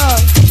physical.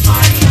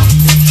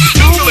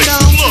 Move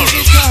down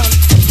physical.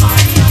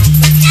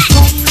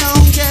 Come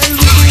down, girl,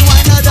 with the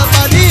wine of the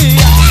body.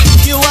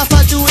 You have to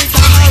do it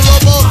and I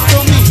rub up to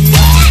me.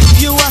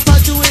 You have to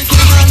do it in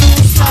a new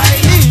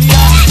style.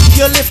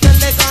 You lift the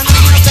leg and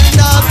I bend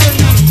up the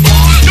knee.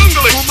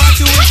 Come and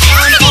do it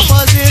and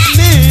opposite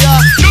me.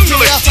 You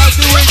have to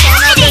do it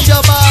and I bend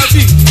your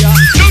body.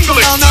 Come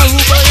down a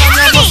Ruba and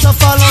you must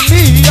follow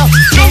me.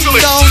 Come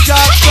down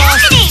Jack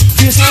Frost,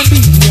 this and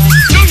be.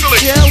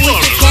 Yeah, we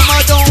can come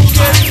and don't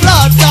get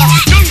flatter.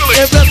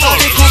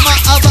 Everybody come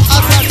and have a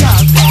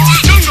attack.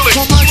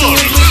 Come and do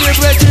it with the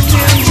brethren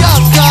named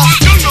Jacka.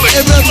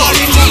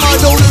 Everybody come and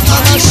down it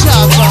on a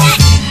shaka.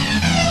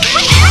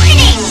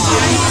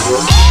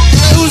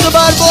 Who's the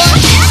bad boy?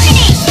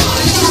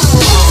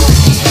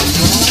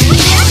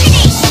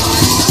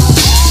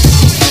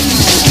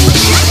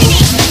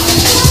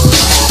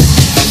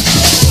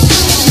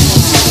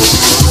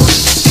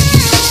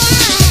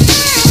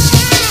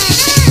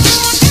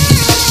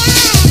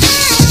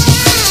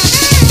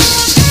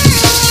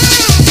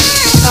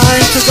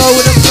 Time to go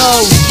with the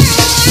flow.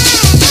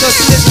 Just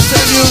listen to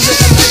the music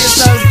and let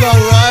yourself go,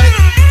 right?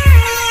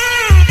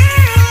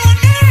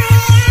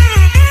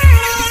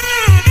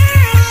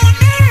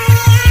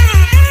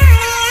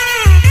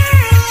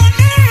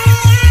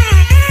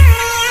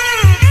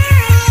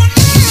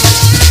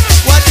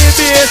 What the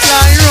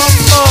bassline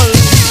rumble?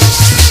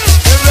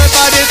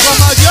 Everybody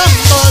come and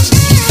jumble.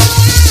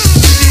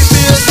 The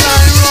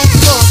bassline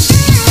rumble.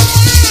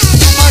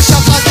 Come and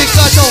shaka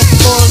tika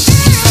tumble.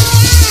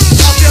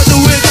 After the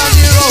way and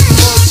the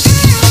rumble.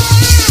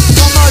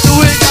 Come and do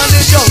it and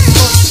the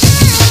jumble.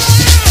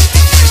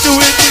 Do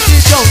it with the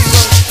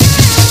jungle.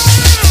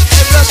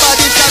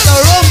 Everybody start to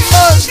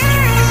rumble.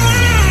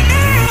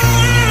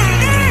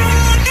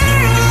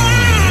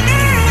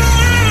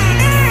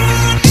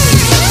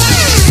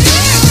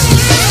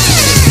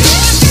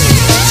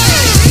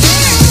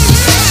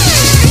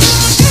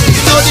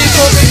 You know the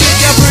cooking in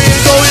your brain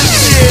go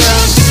insane.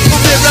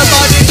 Come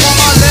everybody come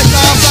and let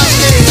off and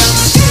play.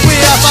 We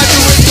have to do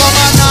it, come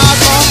and not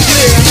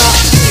complain.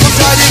 Come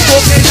try the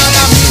cooking and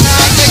I mean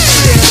not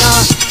explain.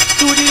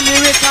 Do the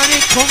lyric and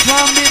it come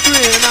from the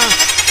brain.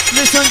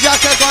 Listen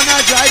Jack, you're gonna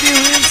drive you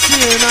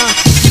insane.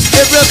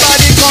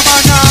 Everybody come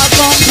and not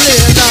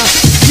complain.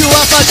 You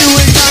have to do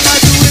it and I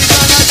do it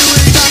and I do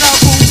it and I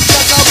boom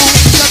chaka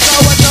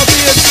what the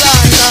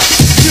bassline.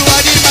 You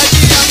are the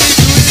mighty and we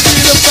do it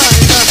real fine.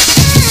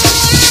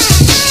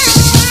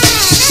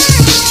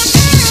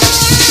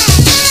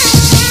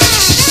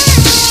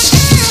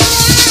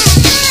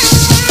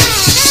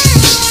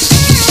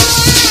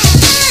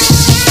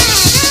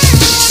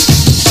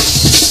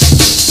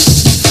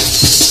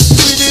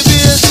 With the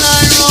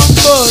bassline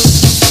rumble,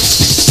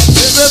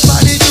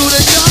 everybody do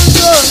the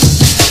jungle.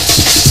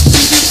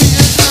 With the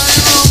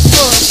bassline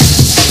rumble.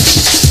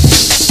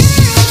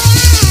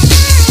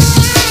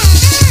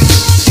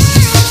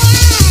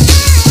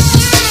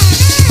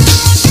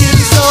 Skin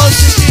so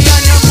sticky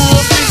and you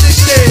move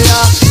physically.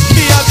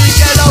 Me have the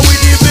girl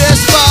with the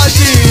bass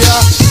body.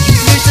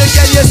 Me to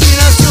get your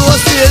skin so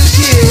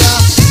silky.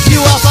 You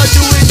have to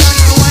do it and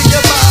you want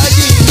your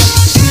body.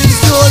 Skin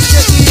so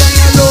sticky and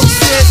you look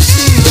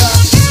sexy.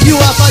 You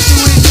have to do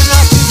it in a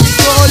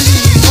physically.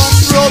 Come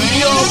rub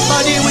your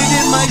body with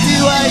the mighty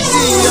white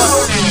sea.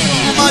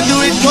 Come and do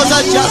it cause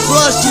a Jack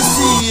Frost you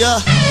see.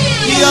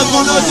 We are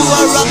gonna do a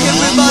rock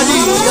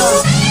everybody.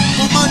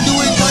 Come and do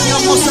it and you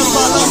must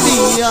follow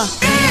me.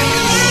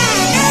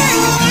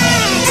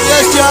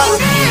 Yes,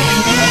 Jack.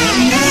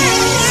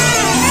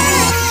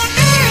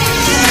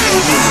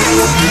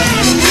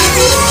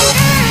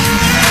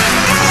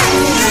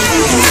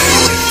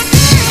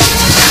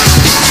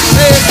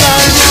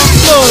 Bassline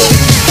rumble.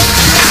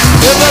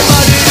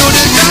 Everybody do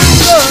the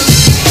jungle.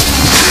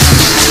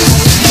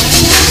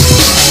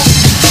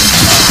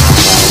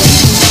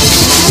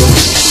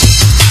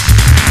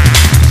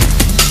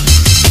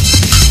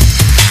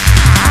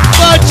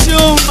 But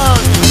you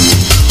man,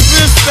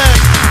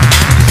 respect.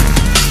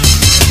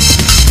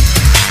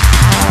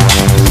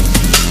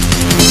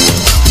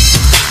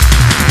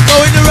 Go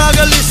in the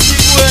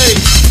ragalistic way.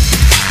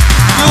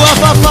 You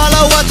have to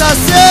follow what I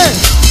say.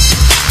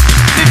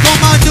 They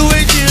come and do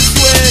it this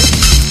way.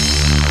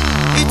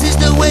 It is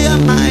the way I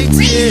might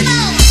say.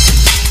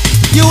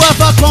 You have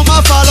to come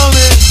and follow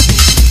me.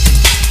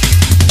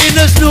 In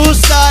this new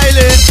style.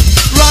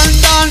 Run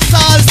dance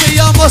all, say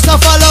you must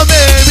follow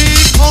me. We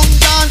come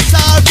dance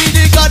all, be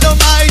the God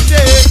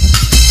Almighty.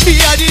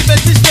 Be a the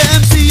best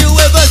MC you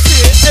ever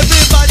see.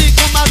 Everybody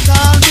come and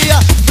call me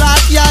a black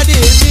yardie.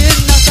 Me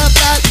not a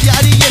black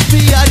yardie, yes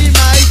me a the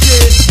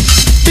mighty.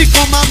 We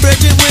come and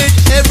break it with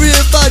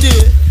everybody.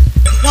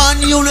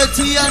 One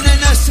unity and then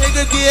I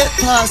segregate.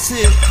 pass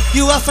it.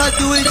 You have to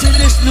do it in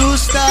this new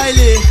style.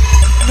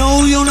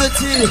 No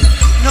unity,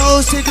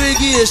 no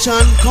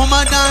segregation. Come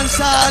and dance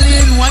all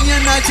in one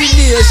united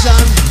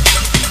nation.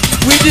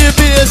 With the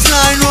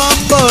bassline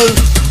rumble,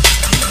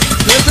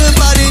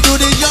 everybody do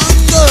the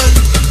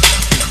jungle.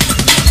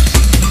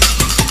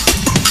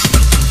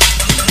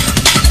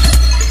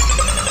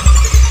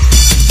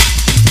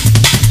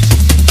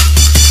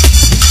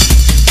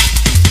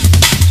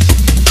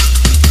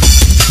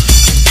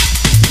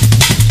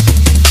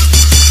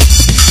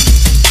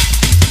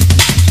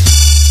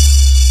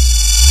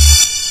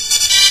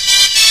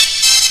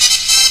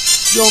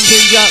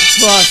 Jumpin Jack's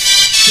boss,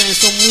 saying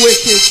some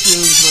wicked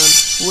tunes,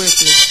 man.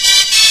 Wicked.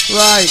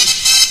 Right.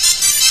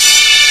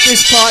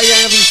 This party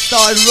ain't even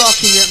started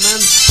rocking yet, man.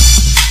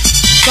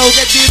 So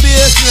get the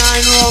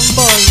bassline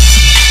rumble.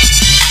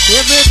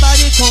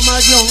 Everybody come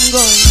a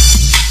jungle.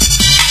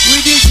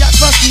 With the Jack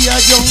boss here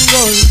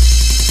jungle.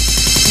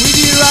 With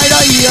the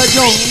rider here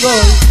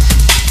jungle.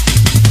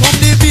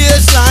 Come the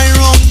bassline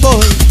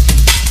rumble.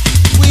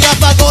 We have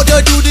to go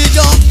to do the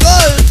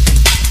jungle.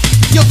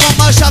 You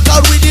come and shock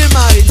out with the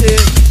mighty.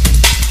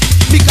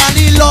 Because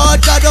the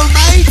Lord God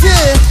Almighty.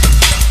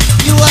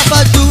 You have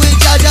to do it,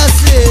 I just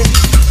say.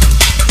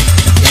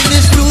 In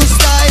this new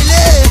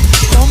style,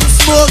 come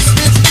smoke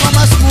sticks, come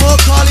and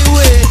smoke all the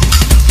way.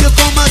 You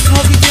come and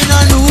smoke it in a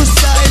new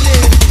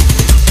style.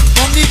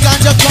 Come the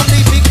ganja, come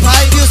the big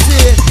pipe, you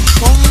say.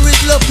 Come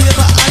with the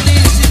paper and the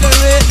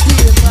cigarette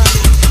paper.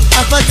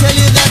 If I tell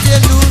you that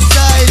the new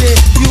style,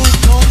 you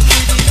come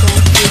with the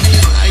company,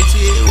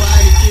 mighty,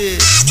 whitey.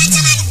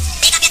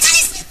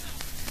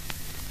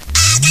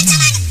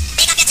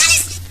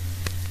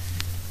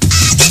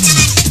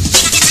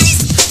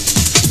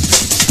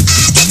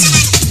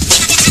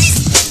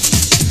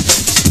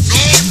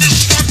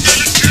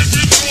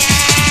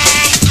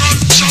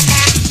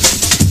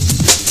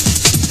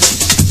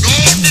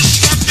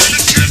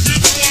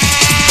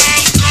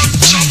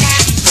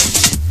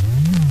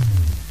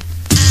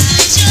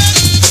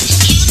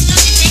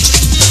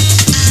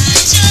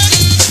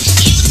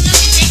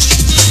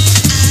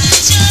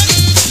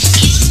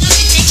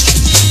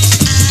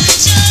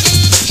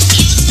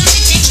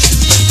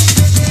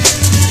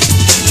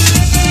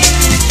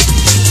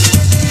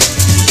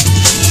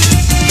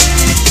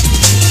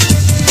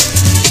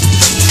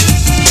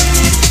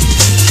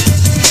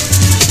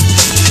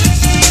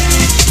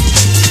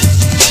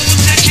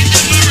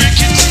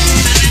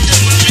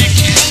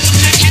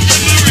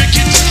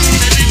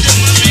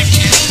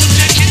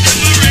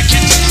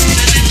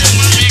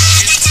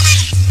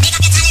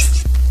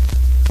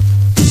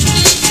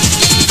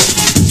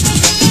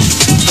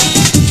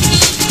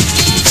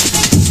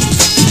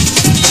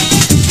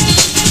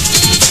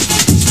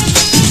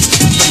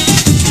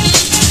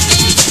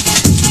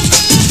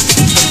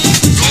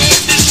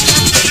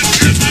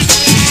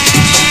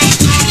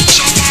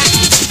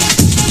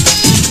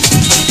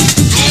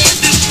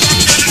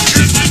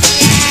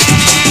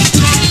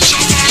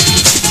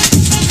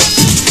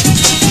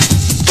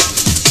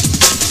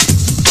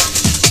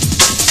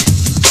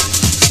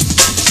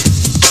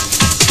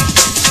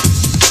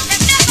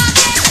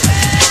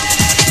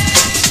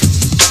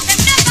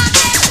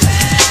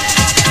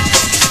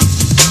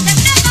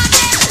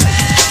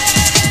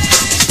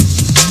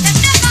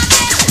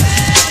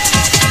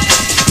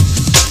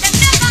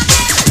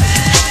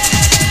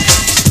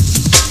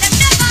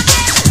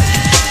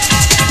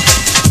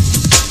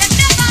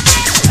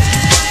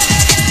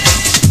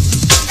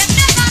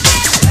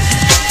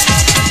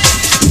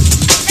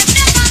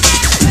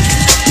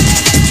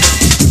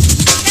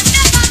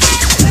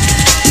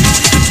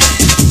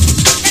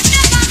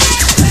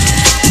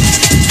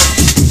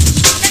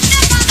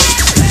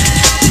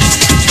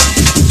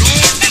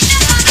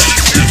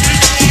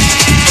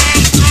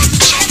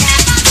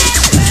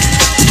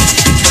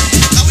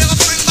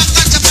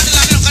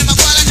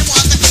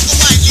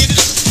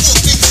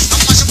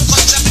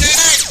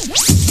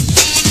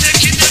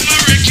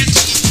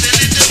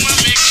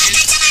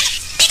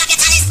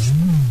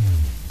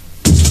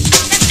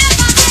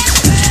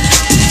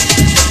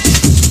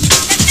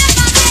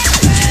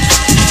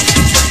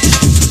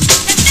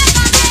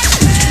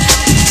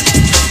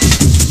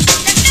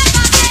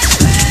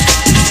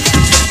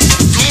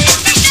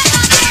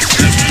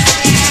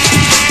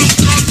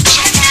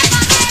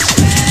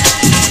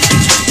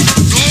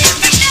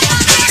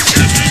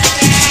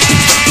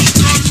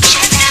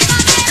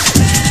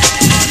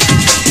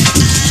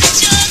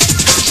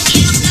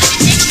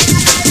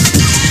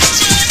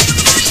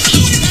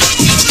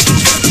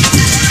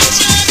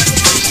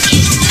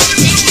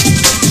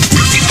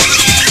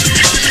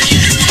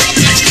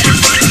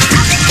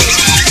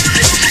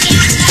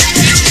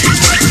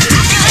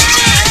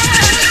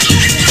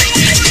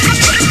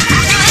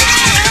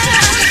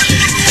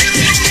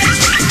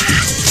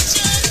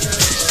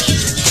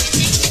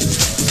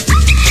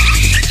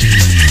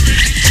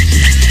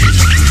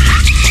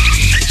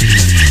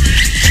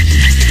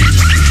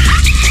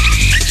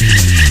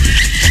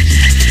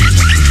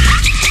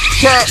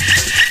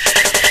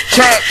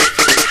 Check.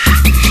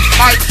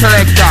 Mic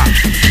selector.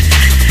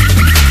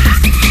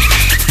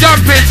 Yo,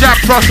 Jumpin' Jack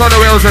Frost on the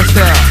wheels and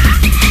still.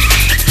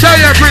 Show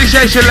your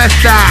appreciation, let's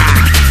start.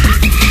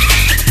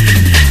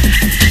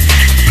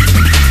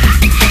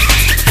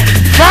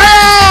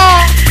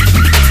 Fire!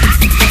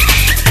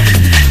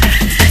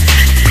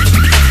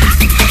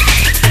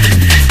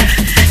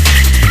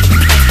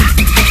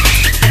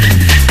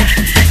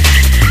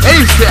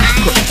 Hey,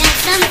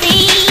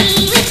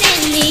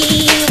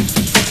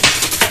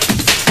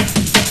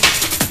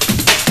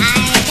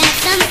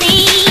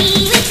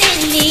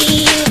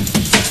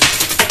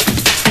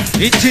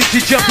 into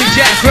Jumpin'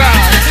 Jack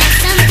Frost.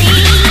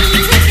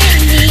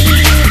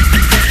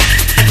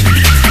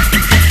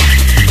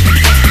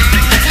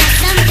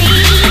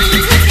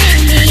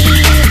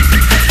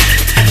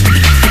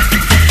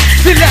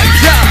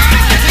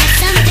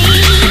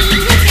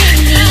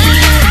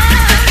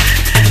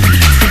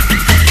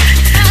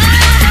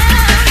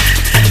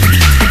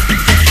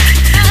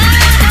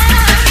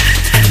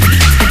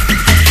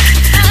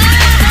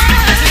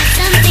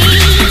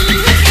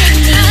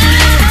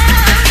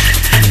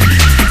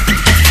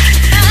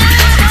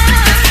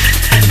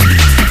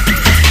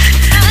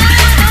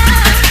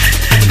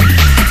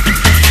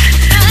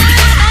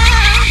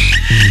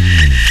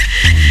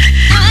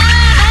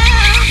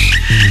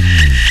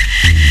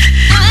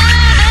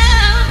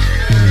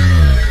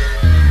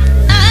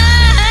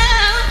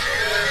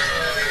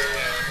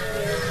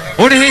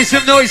 Wanna hear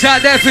some noise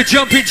out there for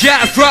Jumpin'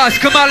 Jack Frost?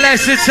 Come on,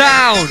 Leicester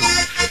Town.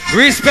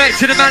 Respect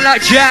to the man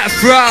like Jack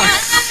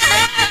Frost.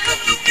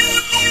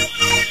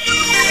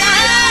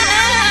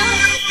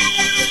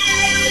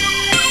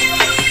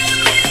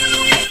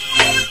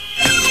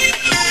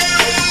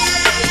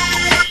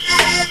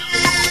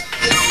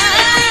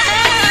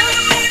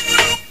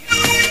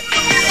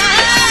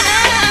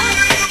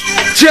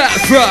 Jack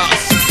Frost.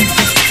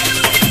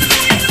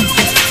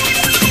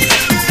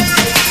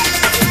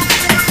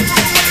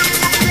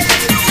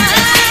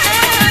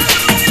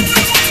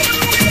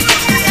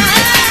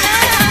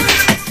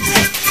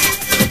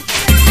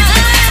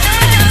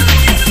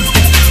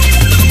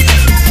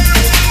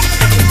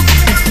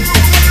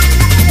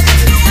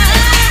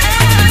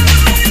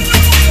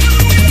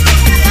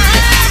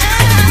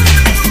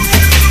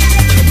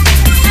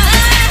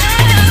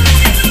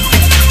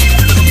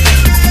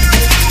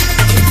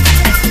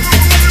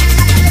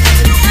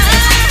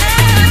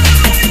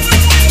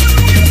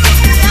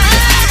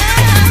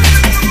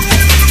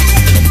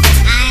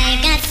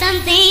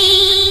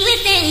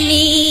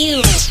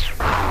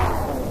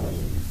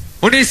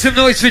 We need some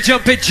noise for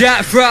Jumpin'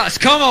 Jack Frost,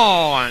 come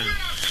on!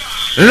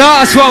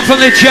 Last one from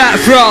the Jack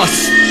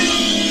Frost.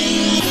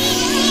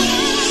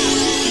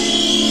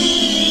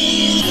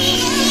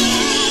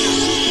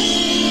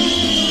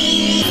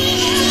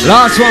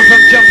 Last one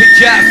from Jumpin'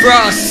 Jack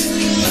Frost.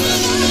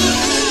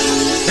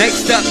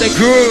 Next up, the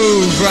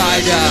Groove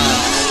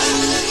Rider.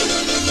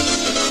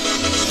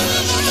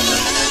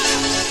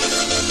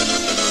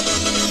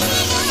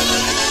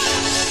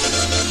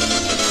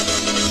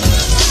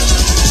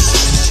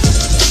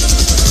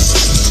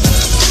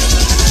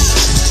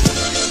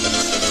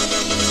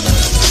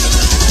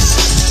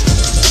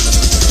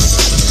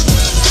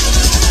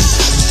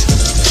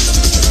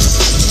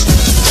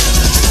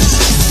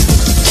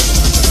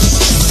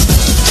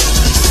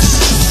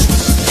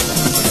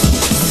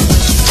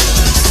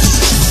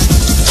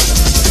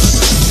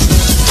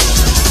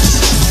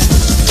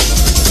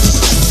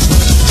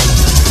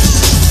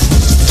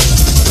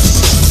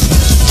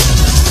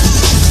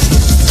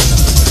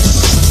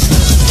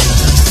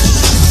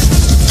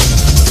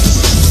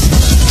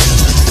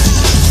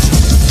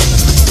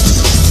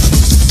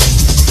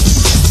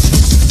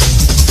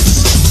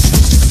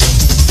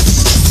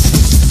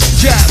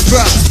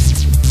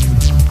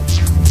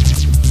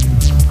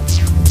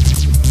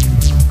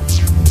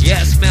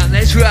 Yes, man,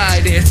 let's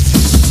ride it.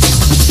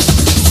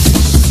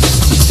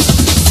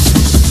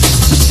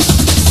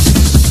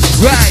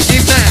 Ride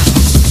it now.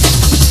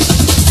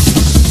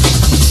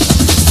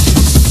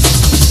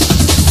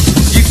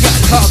 You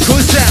got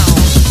hardcore sound.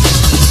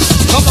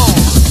 Come on,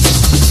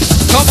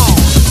 come on.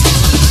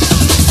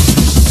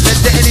 Let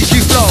the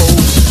energy flow.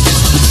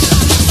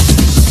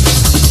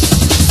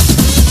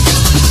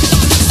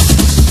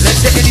 Let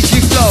the energy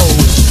flow.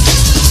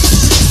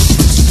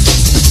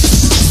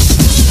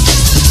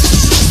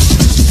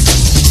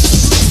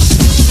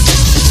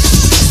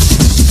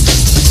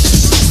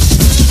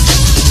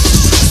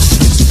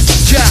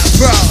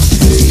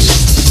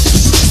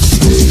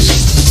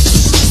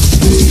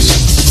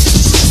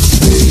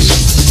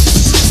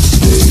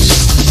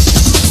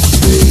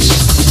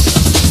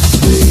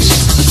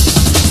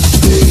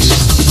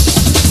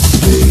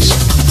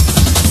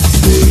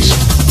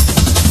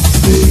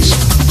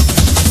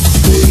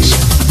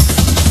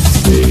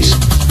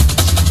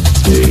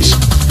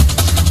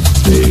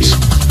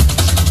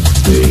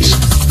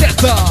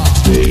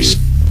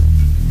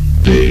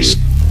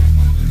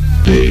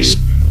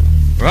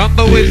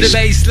 Rumble with the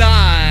bass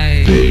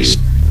line.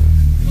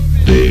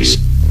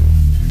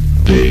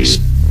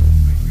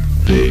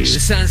 The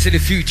sounds of the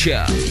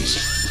future.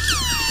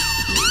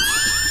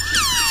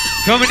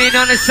 Coming in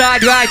on the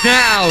side right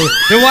now.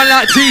 The one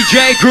like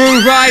DJ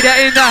Groove Rider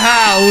in the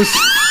house.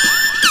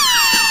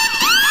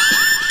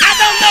 I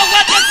don't know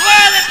what this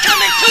world is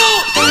coming to.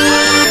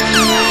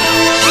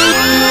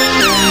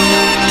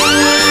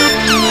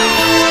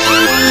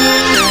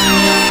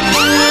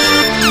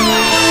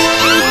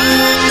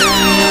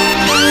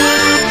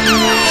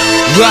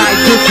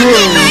 Ride the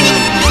groove.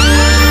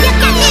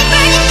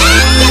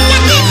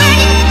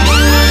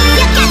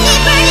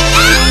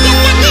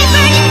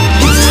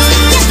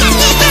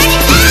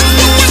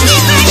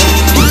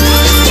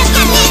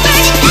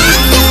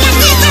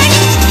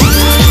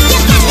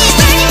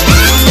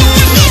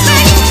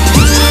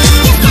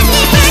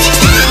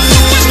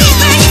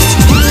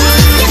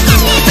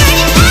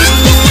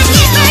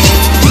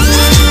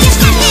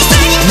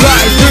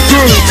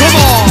 Come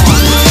on!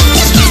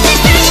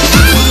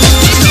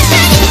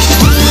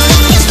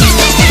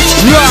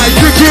 Ride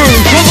the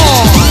groove, come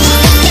on!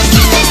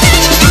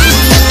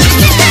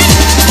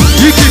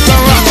 You keep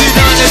on rocking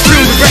down the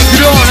tune and break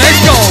it on, let's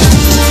go!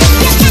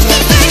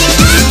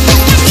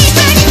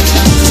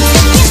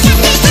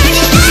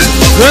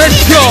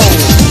 Let's go!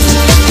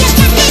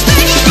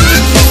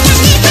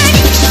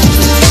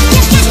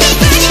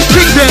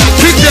 Kick down,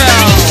 kick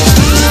down!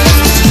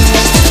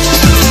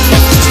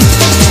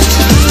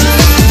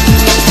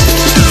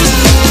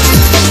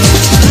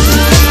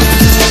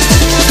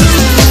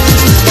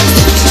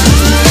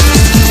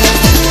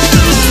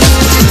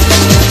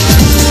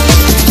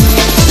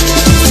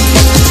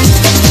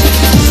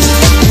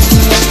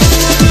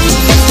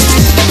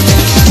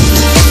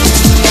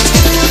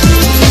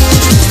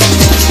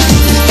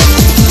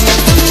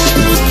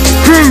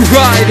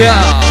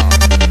 Rider.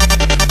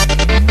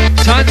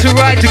 Time to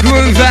ride the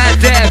groove out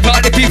there,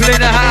 party people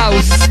in the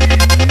house.